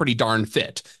person's like pretty darn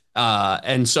fit.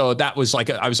 And so that was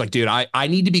like, I was like, dude, I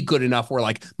need to be good enough where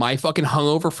like my fucking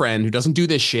hungover friend who doesn't do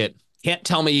this shit can't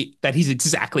tell me that he's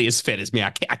exactly as fit as me. I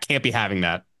can't be having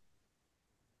that.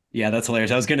 Yeah, that's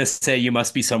hilarious. I was gonna say you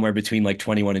must be somewhere between like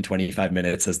 21 and 25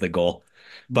 minutes as the goal.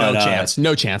 No But chance.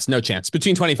 No chance. No chance.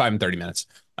 Between 25 and 30 minutes.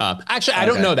 Actually, I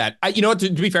don't okay. know that. You know what? To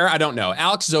be fair, I don't know.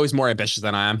 Alex is always more ambitious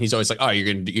than I am. He's always like, oh,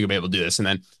 you're gonna be able to do this. And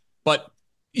then, but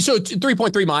so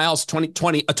 3.3 miles, 20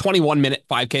 a 21-minute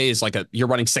 5K is like you're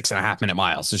running 6.5-minute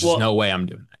miles. There's just no Well, way I'm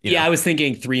doing that, you yeah, know? I was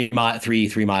thinking three miles,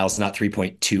 not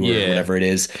 3.2 or Yeah. whatever it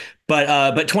is.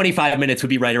 But 25 minutes would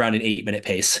be right around an 8 minute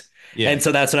pace. Yeah. And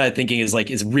so that's what I'm thinking is like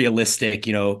is realistic,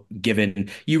 given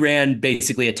you ran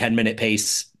basically a 10-minute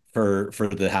pace for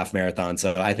the half marathon.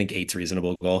 So I think eight's a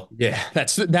reasonable goal. Yeah.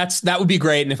 That would be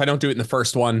great. And if I don't do it in the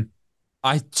first one,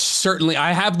 I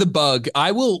have the bug.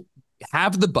 I will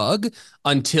have the bug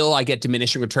until I get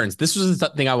diminishing returns. This was the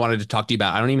thing I wanted to talk to you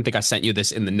about. I don't even think I sent you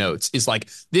this in the notes. Is like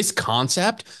this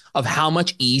concept of how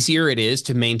much easier it is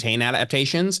to maintain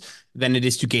adaptations than it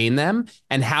is to gain them,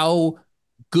 and how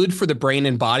good for the brain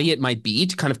and body it might be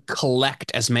to kind of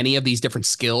collect as many of these different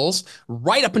skills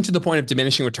right up into the point of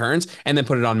diminishing returns and then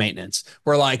put it on maintenance.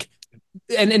 Where like,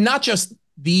 and not just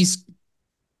these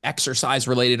exercise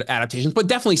related adaptations, but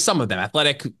definitely some of them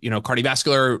athletic,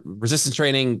 cardiovascular, resistance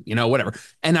training, whatever.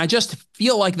 And I just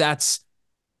feel like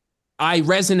I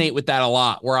resonate with that a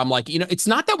lot where I'm like, it's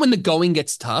not that when the going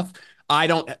gets tough, I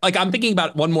don't like, I'm thinking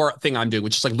about one more thing I'm doing,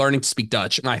 which is like learning to speak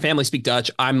Dutch. My family speak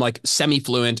Dutch. I'm like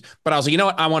semi-fluent, but I was like, you know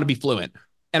what? I want to be fluent.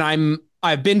 And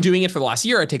I've been doing it for the last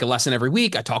year. I take a lesson every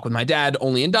week. I talk with my dad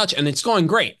only in Dutch and it's going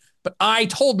great. But I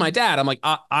told my dad, I'm like,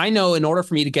 I know in order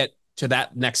for me to get to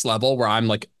that next level where I'm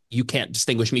like, you can't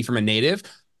distinguish me from a native,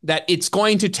 that it's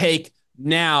going to take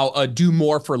now a do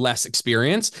more for less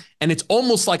experience. And it's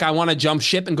almost like I want to jump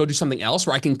ship and go do something else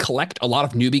where I can collect a lot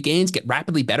of newbie gains, get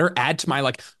rapidly better, add to my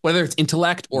like, whether it's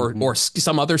intellect or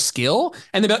some other skill.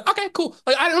 And then be like, okay, cool.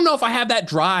 Like, I don't know if I have that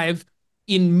drive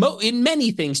in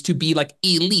many things to be like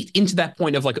elite into that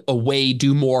point of like a way,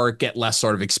 do more, get less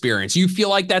sort of experience. You feel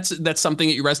like that's something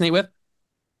that you resonate with?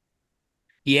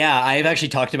 Yeah, I've actually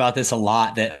talked about this a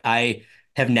lot that I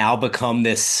have now become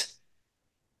this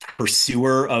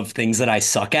pursuer of things that I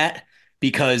suck at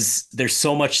because there's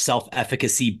so much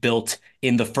self-efficacy built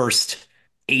in the first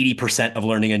 80% of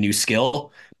learning a new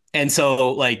skill. And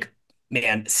so like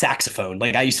man, saxophone.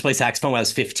 Like I used to play saxophone when I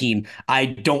was 15. I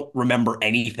don't remember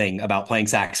anything about playing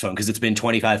saxophone because it's been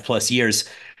 25 plus years.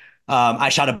 I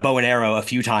shot a bow and arrow a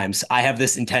few times. I have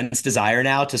this intense desire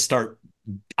now to start.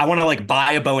 I want to like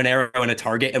buy a bow and arrow and a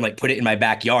target and like put it in my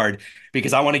backyard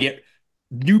because I want to get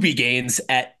newbie gains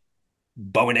at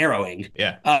bow and arrowing,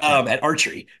 Yeah. Yeah. at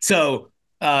archery. So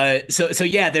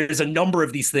yeah, there's a number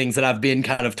of these things that I've been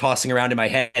kind of tossing around in my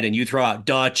head, and you throw out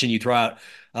Dutch, and you throw out,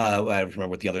 I don't remember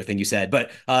what the other thing you said,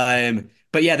 but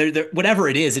yeah, whatever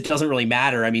it is, it doesn't really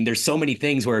matter. I mean, there's so many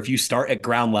things where if you start at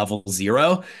ground level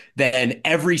zero, then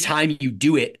every time you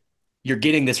do it, you're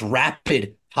getting this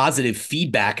rapid positive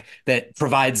feedback that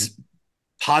provides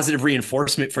positive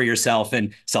reinforcement for yourself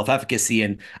and self-efficacy.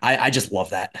 And I just love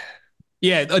that.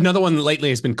 Yeah, another one lately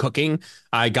has been cooking.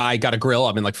 I got a grill.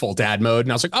 I'm in like full dad mode,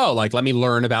 and I was like, oh, like let me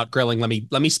learn about grilling. Let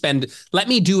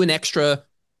me do an extra,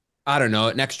 I don't know,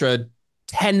 an extra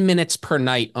 10 minutes per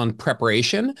night on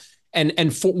preparation.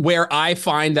 And for where I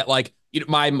find that like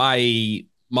my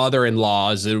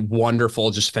mother-in-law is a wonderful,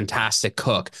 just fantastic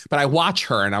cook, but I watch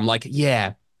her and I'm like,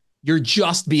 yeah, you're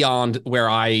just beyond where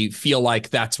I feel like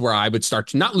that's where I would start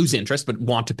to not lose interest, but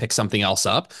want to pick something else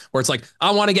up. Where it's like, I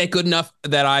want to get good enough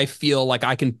that I feel like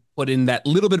I can put in that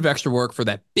little bit of extra work for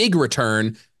that big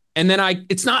return. And then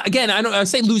it's not, again, I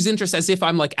say lose interest as if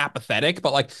I'm like apathetic,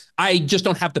 but like I just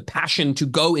don't have the passion to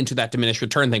go into that diminished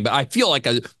return thing. But I feel like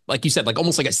you said, like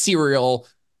almost like a serial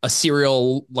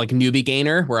like newbie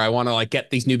gainer where I want to like get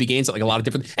these newbie gains at like a lot of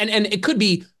different, and it could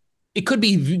be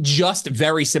just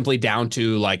very simply down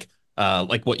to like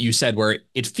what you said, where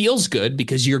it feels good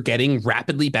because you're getting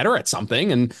rapidly better at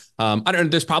something. And I don't know,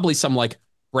 there's probably some like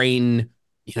brain,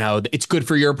 it's good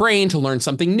for your brain to learn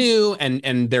something new,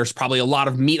 and there's probably a lot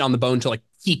of meat on the bone to like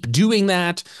keep doing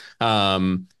that.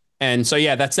 And so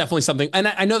yeah, that's definitely something. And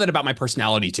I know that about my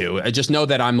personality too. I just know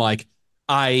that I'm like,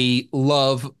 I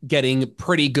love getting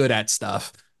pretty good at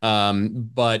stuff,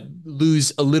 but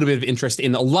lose a little bit of interest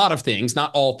in a lot of things.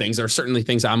 Not all things. There are certainly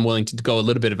things I'm willing to go a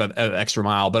little bit of an extra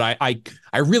mile, but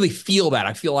I really feel that.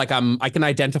 I feel like I can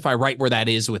identify right where that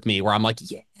is with me, where I'm like,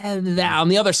 yeah, that, on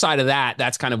the other side of that,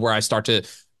 that's kind of where I start to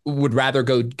would rather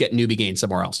go get newbie gain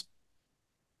somewhere else.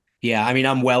 Yeah, I mean,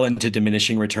 I'm well into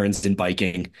diminishing returns in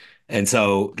biking. And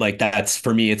so like that's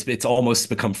for me, it's almost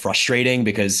become frustrating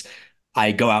because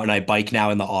I go out and I bike now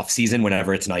in the off season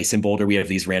whenever it's nice in Boulder. We have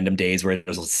these random days where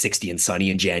it's 60 and sunny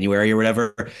in January or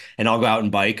whatever. And I'll go out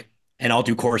and bike and I'll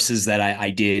do courses that I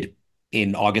did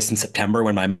in August and September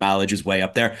when my mileage was way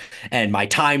up there. And my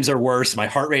times are worse, my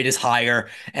heart rate is higher.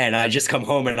 And I just come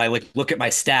home and I like look at my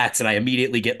stats and I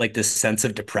immediately get like this sense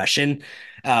of depression.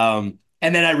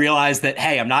 And then I realized that,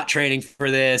 hey, I'm not training for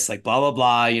this, like blah, blah,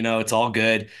 blah, it's all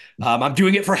good. I'm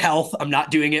doing it for health. I'm not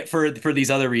doing it for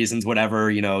these other reasons,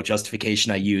 whatever,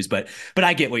 justification I use. But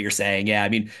I get what you're saying. Yeah. I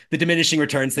mean, the diminishing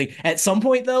returns thing at some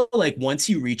point though, like once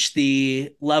you reach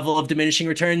the level of diminishing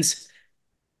returns,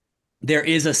 there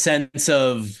is a sense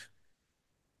of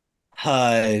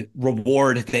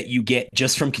reward that you get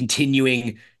just from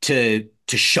continuing to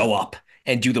show up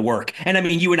and do the work. And I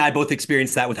mean, you and I both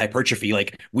experienced that with hypertrophy.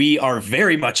 Like we are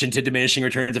very much into diminishing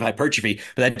returns of hypertrophy,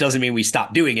 but that doesn't mean we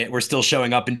stop doing it. We're still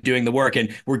showing up and doing the work,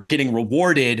 and we're getting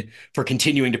rewarded for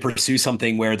continuing to pursue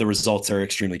something where the results are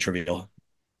extremely trivial.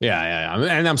 Yeah.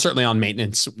 And I'm certainly on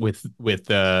maintenance with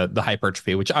the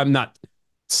hypertrophy, which I'm not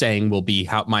saying will be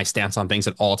how my stance on things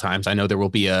at all times. I know there will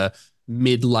be a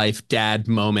midlife dad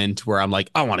moment where I'm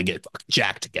like, I want to get fucking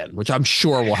jacked again, which I'm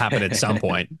sure will happen at some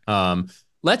point.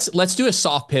 Let's do a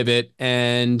soft pivot,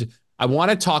 and I want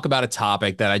to talk about a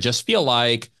topic that I just feel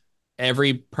like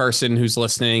every person who's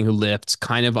listening who lifts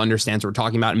kind of understands what we're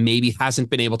talking about and maybe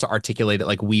hasn't been able to articulate it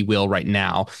like we will right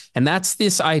now. And that's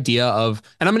this idea of,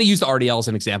 and I'm going to use the RDL as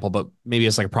an example, but maybe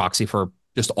as like a proxy for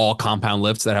just all compound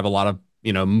lifts that have a lot of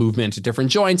movement to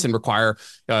different joints and require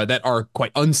that are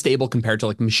quite unstable compared to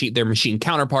like their machine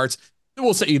counterparts.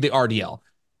 We'll say the RDL.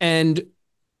 And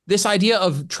this idea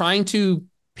of trying to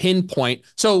pinpoint.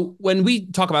 So when we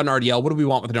talk about an RDL, what do we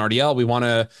want with an RDL? We want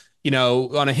to,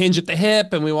 on a hinge at the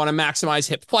hip, and we want to maximize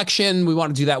hip flexion. We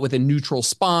want to do that with a neutral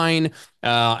spine,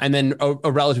 and then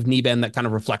a relative knee bend that kind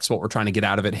of reflects what we're trying to get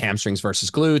out of it: hamstrings versus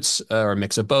glutes, or a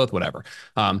mix of both, whatever.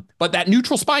 But that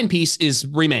neutral spine piece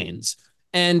remains,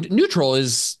 and neutral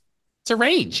is it's a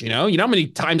range. How many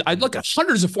times I look at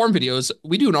hundreds of form videos.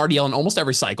 We do an RDL in almost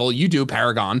every cycle. You do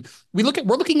Paragon. We're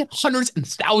looking at hundreds and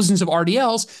thousands of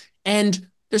RDLs, and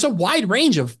there's a wide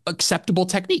range of acceptable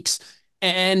techniques.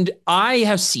 And I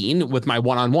have seen with my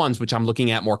one-on-ones, which I'm looking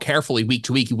at more carefully week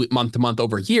to week, month to month,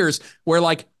 over years, where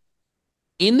like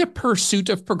in the pursuit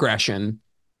of progression,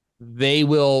 they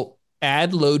will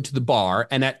add load to the bar.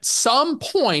 And at some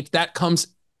point that comes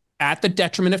at the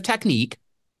detriment of technique.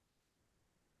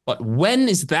 But when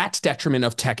is that detriment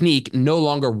of technique no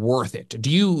longer worth it? Do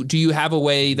you have a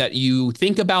way that you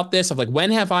think about this of like,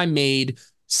 when have I made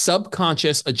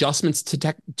subconscious adjustments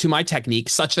to my technique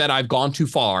such that I've gone too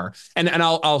far? And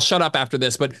I'll shut up after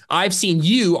this, but I've seen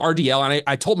you RDL, and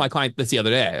I told my client this the other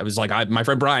day. I was like, my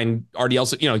friend Bryan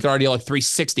RDL's, he could RDL like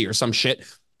 360 or some shit.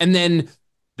 And then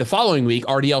the following week,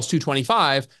 RDL's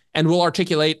 225, and we'll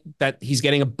articulate that he's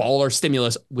getting a baller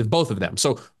stimulus with both of them.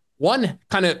 So one,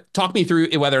 kind of talk me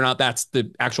through whether or not that's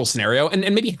the actual scenario, and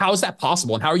maybe how is that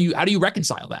possible, and how do you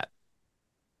reconcile that?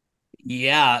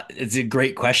 Yeah, it's a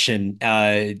great question.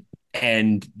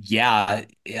 And yeah,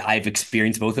 I've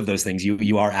experienced both of those things.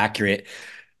 You are accurate.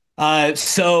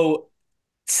 So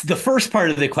the first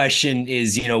part of the question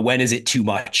is, when is it too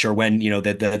much, or when,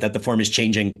 that the form is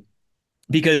changing?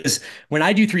 Because when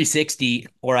I do 360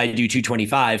 or I do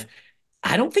 225,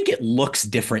 I don't think it looks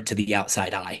different to the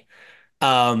outside eye.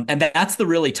 And that's the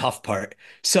really tough part.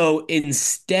 So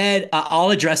instead,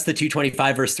 I'll address the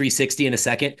 225 versus 360 in a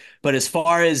second. But as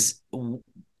far as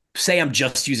say I'm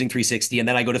just using 360 and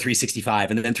then I go to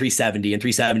 365 and then 370 and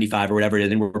 375 or whatever it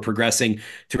is, and we're progressing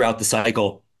throughout the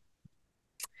cycle.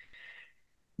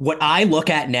 What I look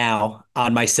at now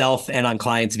on myself and on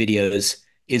clients' videos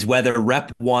is whether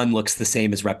rep one looks the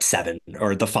same as rep seven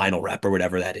or the final rep or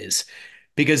whatever that is.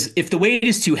 Because if the weight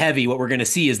is too heavy, what we're going to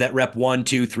see is that rep one,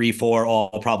 two, three, four all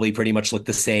probably pretty much look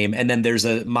the same. And then there's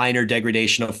a minor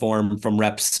degradation of form from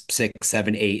reps six,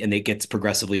 seven, eight, and it gets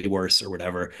progressively worse or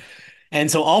whatever.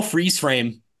 And so I'll freeze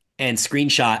frame and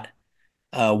screenshot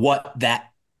what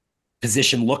that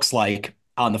position looks like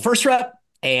on the first rep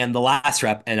and the last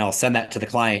rep, and I'll send that to the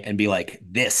client and be like,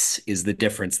 this is the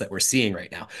difference that we're seeing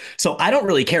right now. So I don't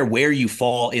really care where you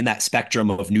fall in that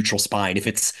spectrum of neutral spine, if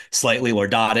it's slightly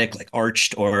lordotic, like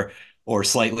arched, or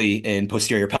slightly in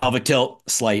posterior pelvic tilt,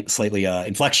 slightly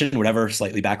inflection, whatever,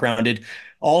 slightly backgrounded.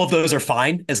 All of those are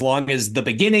fine as long as the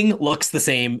beginning looks the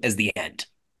same as the end.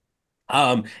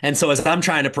 And so as I'm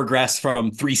trying to progress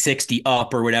from 360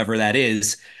 up or whatever that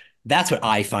is, that's what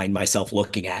I find myself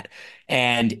looking at.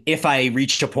 And if I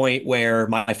reach a point where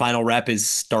my final rep is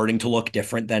starting to look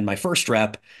different than my first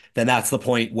rep, then that's the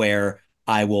point where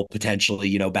I will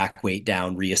potentially, back weight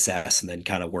down, reassess, and then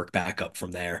kind of work back up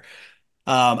from there.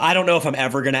 I don't know if I'm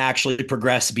ever going to actually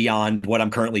progress beyond what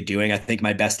I'm currently doing. I think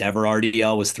my best ever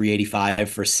RDL was 385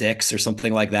 for six or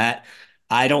something like that.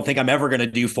 I don't think I'm ever going to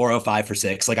do 405 for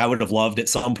six. Like I would have loved at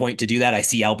some point to do that. I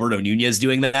see Alberto Nunez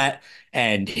doing that,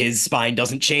 and his spine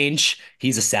doesn't change.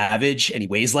 He's a savage and he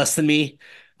weighs less than me.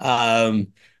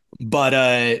 Um, but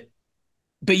uh,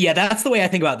 but yeah, that's the way I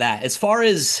think about that. As far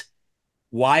as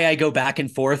why I go back and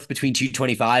forth between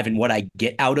 225 and what I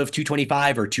get out of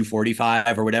 225 or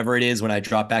 245 or whatever it is when I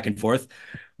drop back and forth.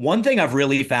 One thing I've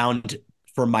really found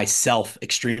for myself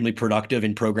extremely productive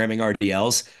in programming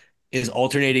RDLs is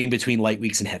alternating between light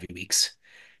weeks and heavy weeks.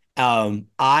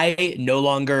 I no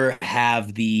longer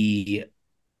have the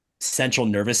central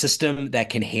nervous system that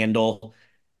can handle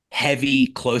heavy,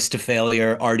 close to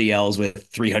failure RDLs with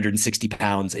 360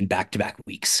 pounds in back to back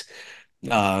weeks.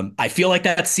 I feel like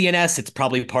that's CNS. It's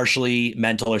probably partially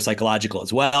mental or psychological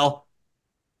as well.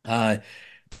 Uh,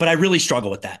 but I really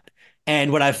struggle with that.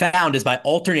 And what I've found is by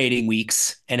alternating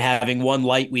weeks and having one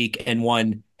light week and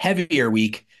one heavier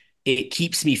week, it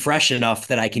keeps me fresh enough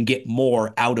that I can get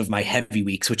more out of my heavy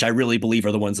weeks, which I really believe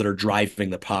are the ones that are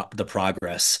driving the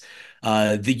progress.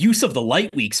 The use of the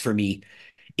light weeks for me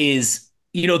is,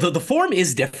 the form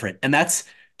is different, and that's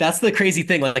the crazy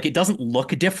thing. Like it doesn't look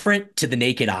different to the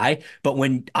naked eye, but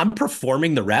when I'm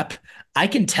performing the rep, I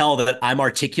can tell that I'm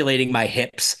articulating my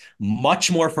hips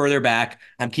much more further back.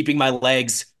 I'm keeping my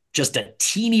legs just a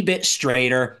teeny bit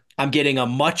straighter. I'm getting a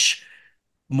much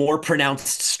more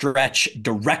pronounced stretch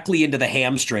directly into the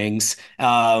hamstrings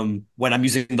when I'm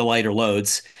using the lighter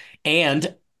loads.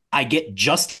 And I get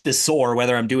just as sore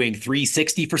whether I'm doing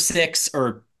 360 for six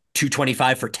or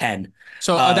 225 for 10.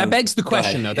 So that begs the Go ahead.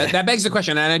 question, though. Yeah. That begs the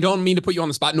question, and I don't mean to put you on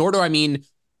the spot, nor do I mean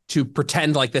to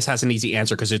pretend like this has an easy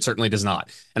answer, because it certainly does not.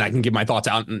 And I can give my thoughts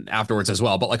out afterwards as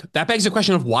well. But like that begs the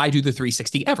question of why do the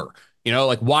 360 ever?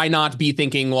 Like why not be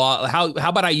thinking, well, how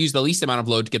about I use the least amount of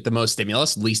load to get the most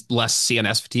stimulus, less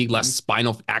CNS fatigue, less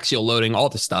spinal axial loading, all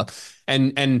this stuff.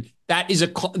 And that's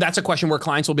a question where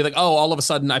clients will be like, oh, all of a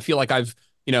sudden I feel like I've,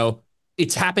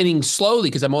 it's happening slowly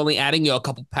because I'm only adding a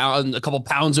couple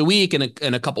pounds a week and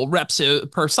a couple reps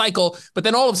per cycle. But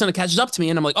then all of a sudden it catches up to me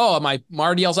and I'm like, oh, my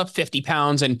RDL's up 50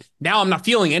 pounds and now I'm not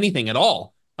feeling anything at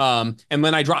all. And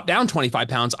when I drop down 25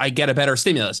 pounds, I get a better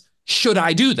stimulus. Should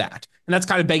I do that? And that's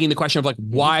kind of begging the question of like,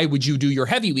 why would you do your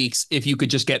heavy weeks if you could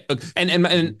just get,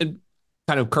 and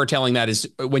kind of curtailing that is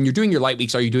when you're doing your light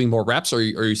weeks, are you doing more reps or are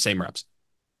you same reps?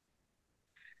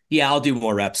 Yeah, I'll do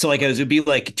more reps. So like it would be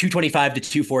like 225 to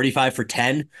 245 for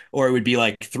 10, or it would be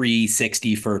like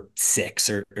 360 for six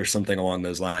or something along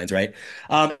those lines, right?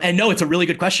 And no, it's a really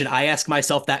good question. I ask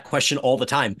myself that question all the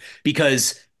time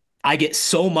because I get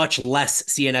so much less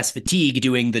CNS fatigue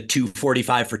doing the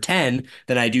 245 for 10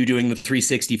 than I do doing the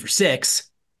 360 for six.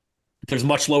 There's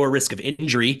much lower risk of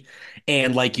injury.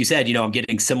 And like you said, I'm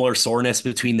getting similar soreness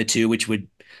between the two, which would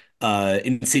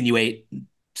insinuate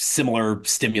similar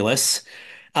stimulus.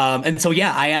 And so,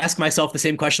 yeah, I ask myself the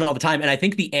same question all the time. And I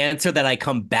think the answer that I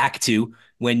come back to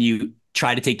when you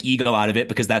try to take ego out of it,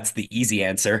 because that's the easy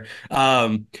answer,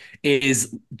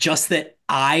 is just that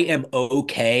I am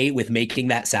okay with making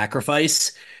that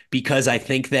sacrifice because I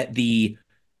think that the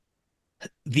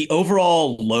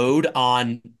overall load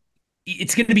on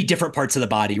it's going to be different parts of the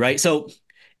body, right? So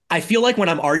I feel like when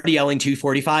I'm RDLing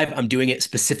 245, I'm doing it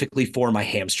specifically for my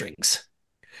hamstrings.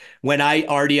 When I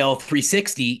RDL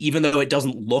 360, even though it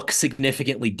doesn't look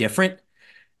significantly different,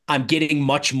 I'm getting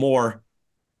much more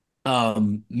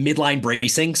midline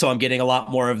bracing. So I'm getting a lot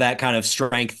more of that kind of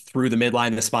strength through the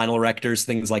midline, the spinal erectors,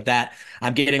 things like that.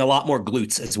 I'm getting a lot more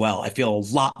glutes as well. I feel a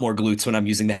lot more glutes when I'm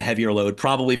using the heavier load,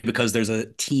 probably because there's a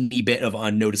teeny bit of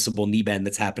unnoticeable knee bend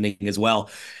that's happening as well.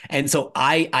 And so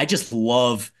I just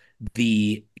love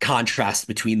the contrast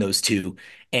between those two.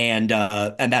 And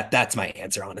that's my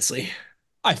answer, honestly.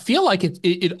 I feel like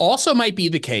it also might be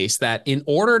the case that in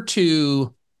order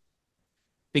to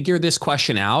figure this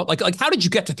question out, like how did you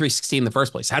get to 360 in the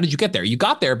first place? How did you get there? You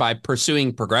got there by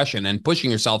pursuing progression and pushing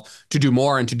yourself to do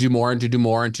more and to do more and to do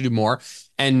more and to do more.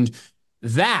 And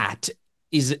that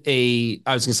is I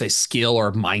was going to say skill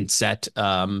or mindset.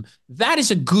 That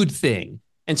is a good thing.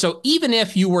 And so even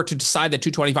if you were to decide that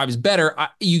 225 is better,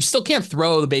 you still can't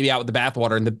throw the baby out with the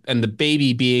bathwater, and the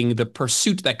baby being the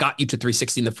pursuit that got you to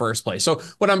 360 in the first place. So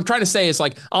what I'm trying to say is,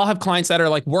 like, I'll have clients that are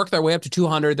like work their way up to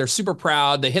 200. They're super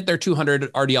proud. They hit their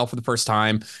 200 RDL for the first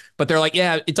time, but they're like,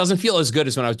 yeah, it doesn't feel as good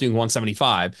as when I was doing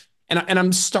 175. And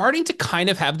I'm starting to kind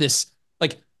of have this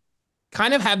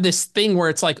thing where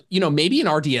it's like, maybe an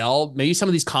RDL, maybe some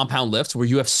of these compound lifts where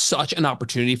you have such an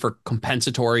opportunity for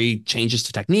compensatory changes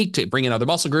to technique, to bring in other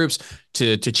muscle groups,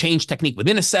 to change technique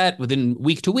within a set, within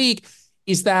week to week,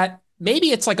 is that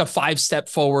maybe it's like a 5-step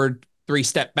forward,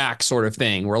 3-step back sort of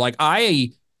thing where, like,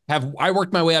 I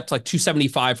worked my way up to like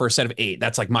 275 for a set of 8.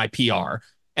 That's like my PR.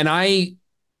 And I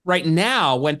right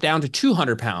now went down to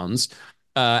 200 pounds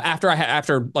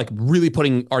after like really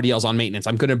putting RDLs on maintenance.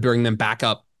 I'm going to bring them back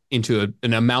up into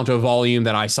an amount of volume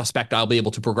that I suspect I'll be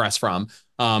able to progress from.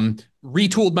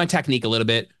 Retooled my technique a little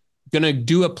bit. Gonna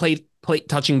do a plate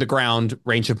touching the ground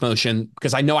range of motion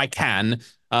because I know I can.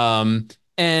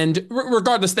 And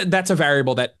regardless, that's a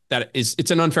variable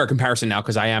it's an unfair comparison now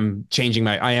because I am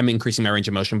increasing my range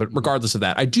of motion. But regardless of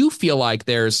that, I do feel like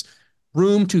there's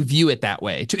room to view it that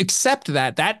way, to accept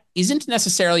that isn't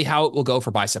necessarily how it will go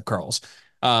for bicep curls.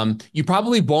 You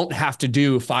probably won't have to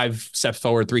do 5 steps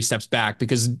forward, 3 steps back,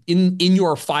 because in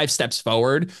your 5 steps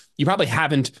forward, you probably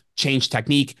haven't changed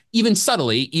technique, even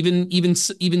subtly, even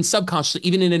subconsciously,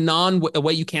 even in a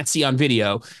way you can't see on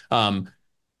video.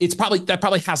 That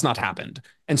probably has not happened,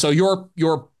 and so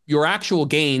your actual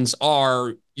gains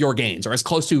are your gains, or as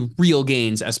close to real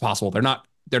gains as possible. They're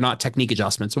not technique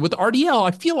adjustments. So with RDL,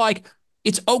 I feel like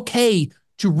it's okay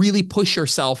to really push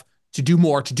yourself to do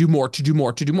more,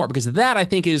 because that, I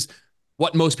think, is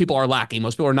what most people are lacking.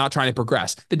 Most people are not trying to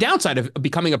progress. The downside of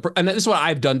becoming and this is what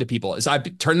I've done to people, is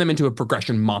I've turned them into a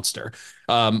progression monster.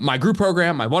 My group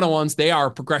program, my one-on-ones, they are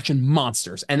progression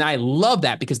monsters. And I love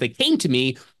that because they came to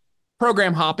me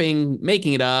program hopping,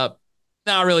 making it up,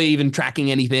 not really even tracking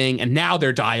anything. And now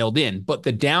they're dialed in. But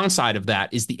the downside of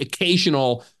that is the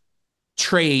occasional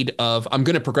trade of, I'm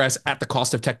going to progress at the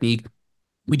cost of technique.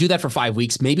 We do that for 5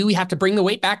 weeks. Maybe we have to bring the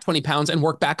weight back 20 pounds and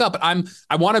work back up. But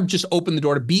I want to just open the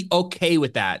door to be okay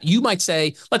with that. You might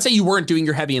say, let's say you weren't doing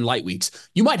your heavy and light weeks.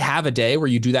 You might have a day where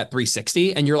you do that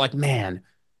 360 and you're like, man,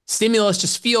 stimulus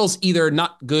just feels either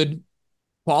not good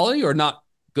quality or not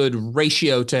good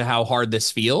ratio to how hard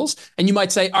this feels. And you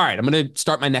might say, all right, I'm going to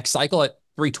start my next cycle at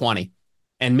 320.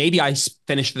 And maybe I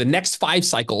finish the next 5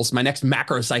 cycles, my next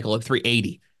macro cycle at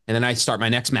 380. And then I start my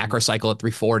next macro cycle at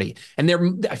 340.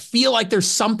 And I feel like there's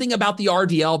something about the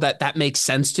RDL that makes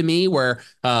sense to me, where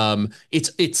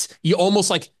it's you almost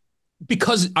like,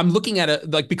 because I'm looking at it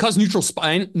like, because neutral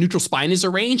spine is a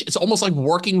range, it's almost like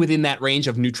working within that range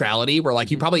of neutrality, where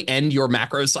like you probably end your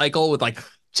macro cycle with like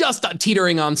just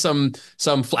teetering on some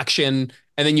flexion,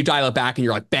 and then you dial it back and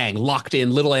you're like, bang, locked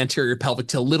in, little anterior pelvic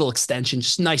tilt, little extension,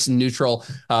 just nice and neutral.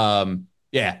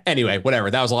 Yeah. Anyway, whatever.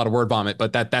 That was a lot of word vomit,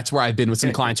 but that's where I've been with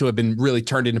some clients who have been really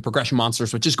turned into progression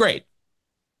monsters, which is great.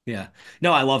 Yeah.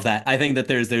 No, I love that. I think that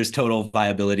there's total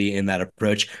viability in that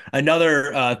approach.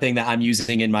 Another thing that I'm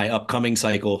using in my upcoming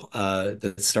cycle,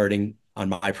 that's starting on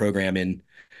my program in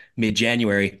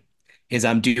mid-January, is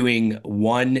I'm doing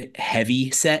one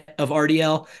heavy set of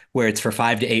RDL where it's for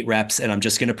 5 to 8 reps, and I'm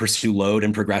just going to pursue load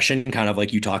and progression, kind of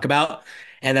like you talk about.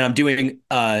 And then I'm doing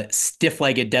a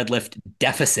stiff-legged deadlift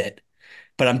deficit,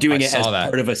 but I'm doing it as That.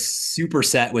 part of a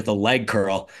superset with a leg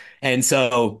curl. And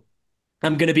so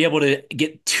I'm going to be able to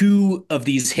get 2 of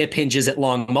these hip hinges at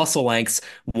long muscle lengths.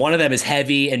 One of them is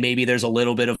heavy, and maybe there's a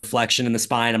little bit of flexion in the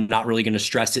spine. I'm not really going to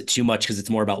stress it too much because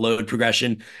it's more about load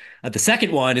progression. The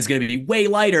second one is going to be way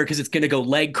lighter because it's going to go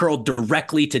leg curl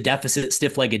directly to deficit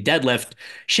stiff-legged deadlift.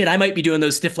 Shit, I might be doing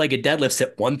those stiff-legged deadlifts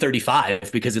at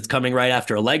 135 because it's coming right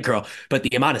after a leg curl. But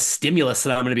the amount of stimulus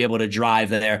that I'm going to be able to drive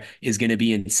there is going to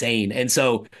be insane. And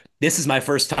so this is my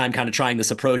first time kind of trying this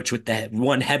approach with the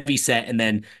one heavy set and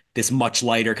then this much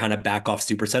lighter kind of back off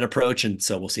superset approach. And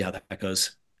so we'll see how that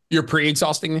goes. You're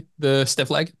pre-exhausting the stiff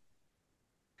leg?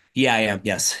 Yeah, I am.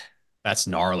 Yes. That's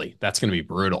gnarly. That's going to be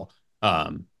brutal.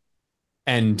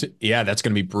 And yeah, that's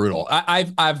going to be brutal.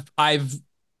 I've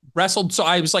wrestled. So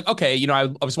I was like, okay, I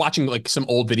was watching like some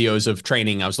old videos of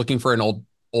training. I was looking for an old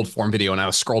form video, and I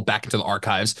was scrolled back into the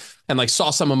archives and like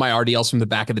saw some of my RDLs from the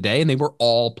back of the day, and they were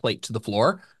all plate to the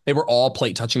floor. They were all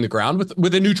plate touching the ground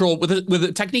with a neutral, with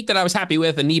a technique that I was happy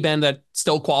with, a knee bend that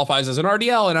still qualifies as an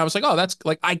RDL. And I was like, oh, that's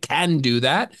like, I can do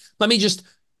that. Let me just,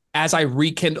 as I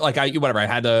rekindle, like I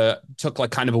took like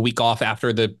kind of a week off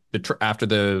after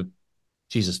the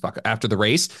Jesus fuck after the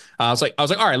race. I was like, all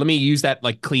right, let me use that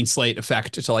like clean slate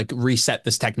effect to like reset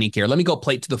this technique here. Let me go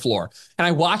plate to the floor. And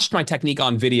I watched my technique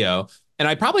on video, and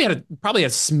I probably had a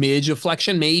smidge of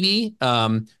flexion, maybe.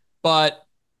 But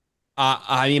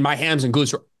I mean, my hams and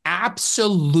glutes were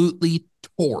absolutely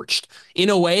torched in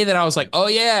a way that I was like, oh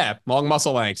yeah, long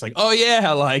muscle lengths. Like, oh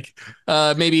yeah, like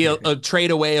maybe a trade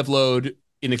away of load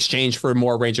in exchange for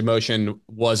more range of motion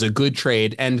was a good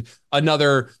trade. And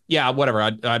another, yeah, whatever.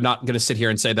 I'm not going to sit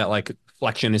here and say that like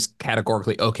flexion is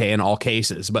categorically okay in all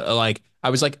cases, but like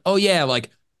I was like, oh yeah, like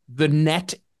the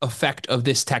net effect of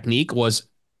this technique was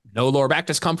no lower back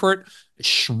discomfort,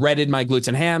 shredded my glutes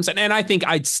and hams. And I think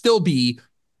I'd still be,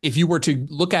 if you were to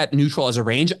look at neutral as a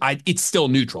range, it's still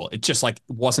neutral. It just like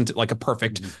wasn't like a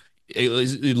perfect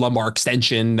lumbar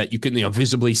extension that you can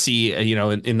visibly see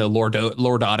in the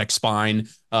lordotic spine.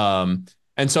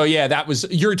 And so yeah, that was,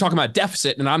 you're talking about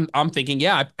deficit, and I'm thinking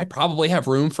yeah, I probably have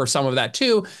room for some of that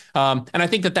too. And I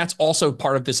think that that's also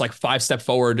part of this like 5 step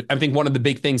forward. I think one of the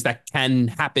big things that can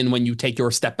happen when you take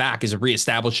your step back is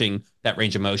reestablishing that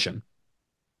range of motion.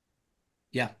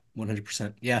 Yeah,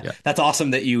 100%. Yeah, Yeah. that's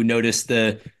awesome that you noticed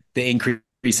the increase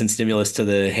in stimulus to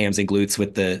the hams and glutes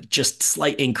with the just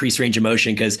slight increased range of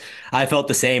motion, because I felt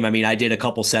the same. I mean, I did a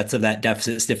couple sets of that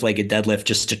deficit stiff-legged deadlift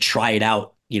just to try it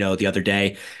out, the other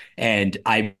day, and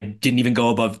I didn't even go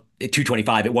above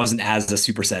 225. It wasn't as a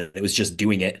superset. It was just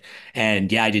doing it.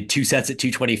 And yeah, I did 2 sets at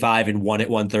 225 and one at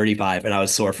 135, and I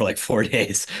was sore for like 4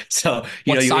 days. So,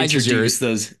 What you size is introduce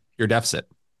those. your deficit?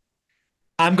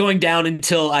 I'm going down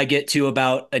until I get to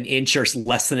about an inch or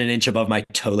less than an inch above my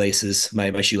toe laces,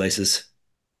 my shoelaces.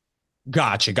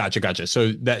 Gotcha.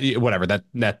 So that whatever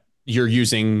that you're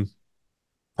using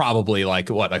probably like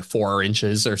what, like 4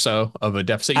 inches or so of a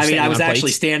deficit. You're I mean,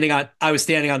 standing on plates. I was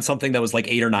standing on something that was like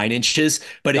 8 or 9 inches,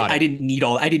 but Got it. I didn't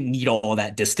need all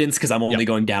that distance because I'm only Yep.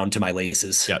 going down to my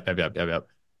laces. Yep.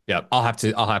 I'll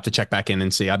have to check back in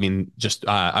and see. I mean, just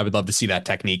I would love to see that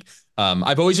technique.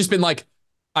 I've always just been like,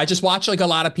 I just watch like a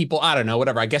lot of people. I don't know,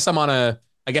 whatever. I guess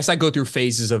I go through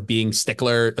phases of being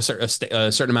stickler, a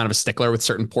certain amount of a stickler with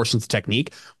certain portions of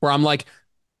technique, where I'm like,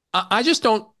 I just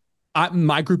don't.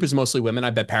 My group is mostly women.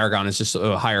 I bet Paragon is just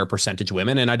a higher percentage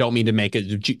women, and I don't mean to make a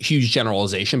huge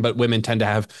generalization, but women tend to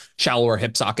have shallower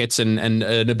hip sockets and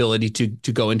an ability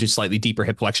to go into slightly deeper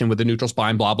hip flexion with a neutral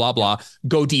spine. Blah blah blah.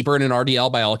 Go deeper in an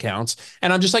RDL by all accounts,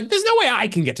 and I'm just like, there's no way I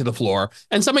can get to the floor,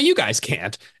 and some of you guys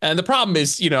can't. And the problem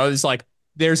is, it's like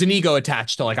there's an ego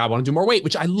attached to like, I want to do more weight,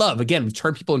 which I love. Again, we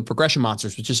turn people into progression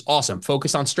monsters, which is awesome.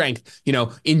 Focus on strength,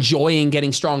 enjoying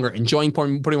getting stronger, enjoying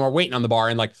putting more weight on the bar.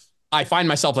 And like, I find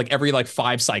myself like every like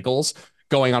 5 cycles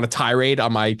going on a tirade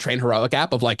on my Train Heroic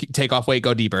app of like, take off weight,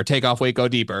 go deeper, take off weight, go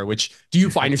deeper, which do you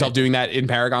find yourself doing that in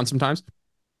Paragon sometimes?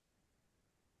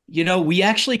 We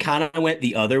actually kind of went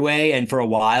the other way. And for a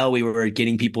while, we were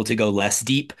getting people to go less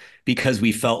deep because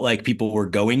we felt like people were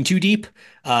going too deep.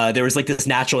 There was like this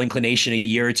natural inclination a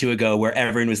year or two ago where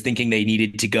everyone was thinking they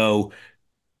needed to go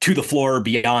to the floor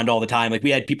beyond all the time. Like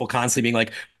we had people constantly being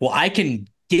like, well, I can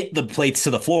get the plates to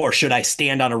the floor. Should I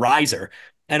stand on a riser?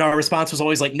 And our response was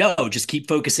always like, no, just keep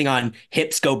focusing on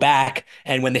hips go back.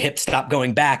 And when the hips stop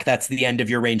going back, that's the end of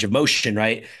your range of motion,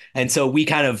 right? And so we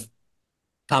kind of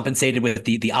compensated with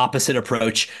the opposite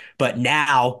approach. But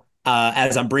now,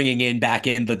 as I'm bringing back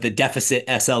in the deficit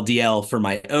SLDL for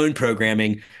my own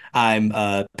programming, I'm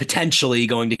potentially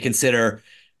going to consider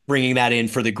bringing that in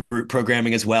for the group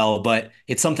programming as well. But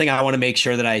it's something I want to make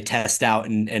sure that I test out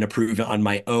and approve on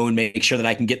my own, make sure that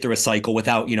I can get through a cycle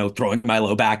without, throwing my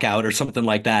low back out or something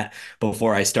like that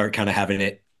before I start kind of having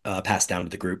it passed down to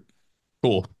the group.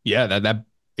 Cool. Yeah, that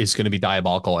is going to be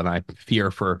diabolical, and I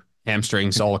fear for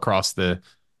hamstrings all across the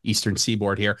eastern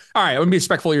seaboard here. All right, I'm gonna be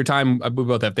respectful of your time. We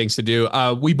both have things to do.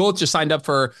 We both just signed up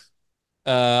for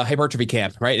hypertrophy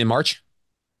camp, right, in March.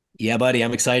 Yeah, buddy,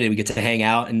 I'm excited. We get to hang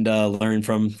out and learn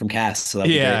from Cass, so that'll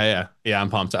be great. Yeah. I'm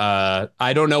pumped.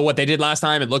 I don't know what they did last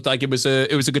time. It looked like it was a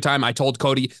good time. I told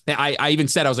Cody. I even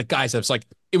said, I was like, guys, I was like,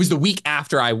 it was the week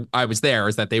after I was there,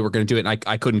 is that they were going to do it, and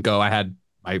I couldn't go. I had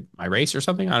my race or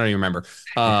something. I don't even remember.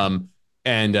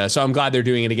 And so I'm glad they're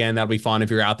doing it again. That'll be fun. If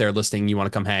you're out there listening, you want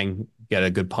to come hang, get a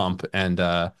good pump, and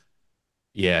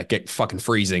yeah, get fucking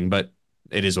freezing, but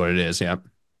it is what it is. Yeah.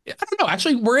 I don't know.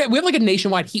 Actually, we have like a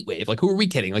nationwide heat wave. Like, who are we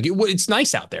kidding? Like, it's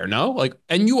nice out there, no? Like,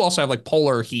 and you also have like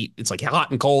polar heat. It's like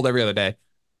hot and cold every other day.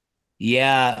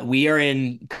 Yeah, we are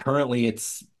in currently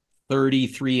it's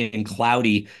 33 and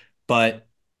cloudy, but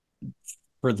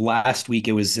for the last week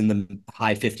it was in the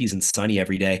high 50s and sunny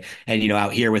every day. And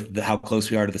out here with how close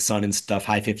we are to the sun and stuff,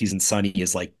 high 50s and sunny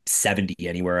is like 70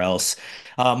 anywhere else.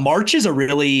 March is a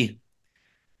really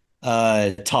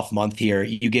tough month here.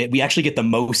 We actually get the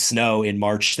most snow in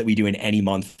March that we do in any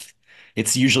month.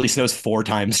 It's usually snows 4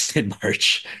 times in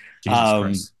March. Jesus Um,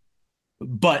 Christ.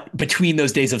 but between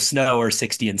those days of snow are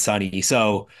 60 and sunny.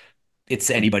 So it's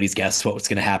anybody's guess what's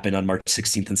going to happen on March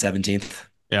 16th and 17th.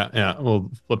 Yeah, yeah.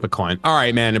 We'll flip a coin. All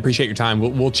right, man. Appreciate your time.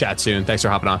 We'll chat soon. Thanks for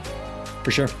hopping on.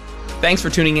 For sure. Thanks for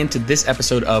tuning in to this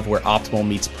episode of Where Optimal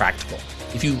Meets Practical.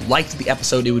 If you liked the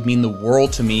episode, it would mean the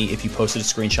world to me if you posted a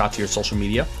screenshot to your social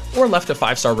media or left a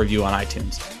 5-star review on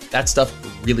iTunes. That stuff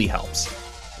really helps.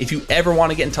 If you ever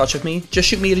want to get in touch with me, just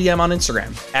shoot me a DM on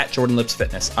Instagram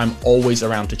 @JordanLipsFitness. I'm always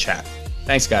around to chat.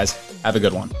 Thanks, guys. Have a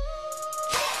good one.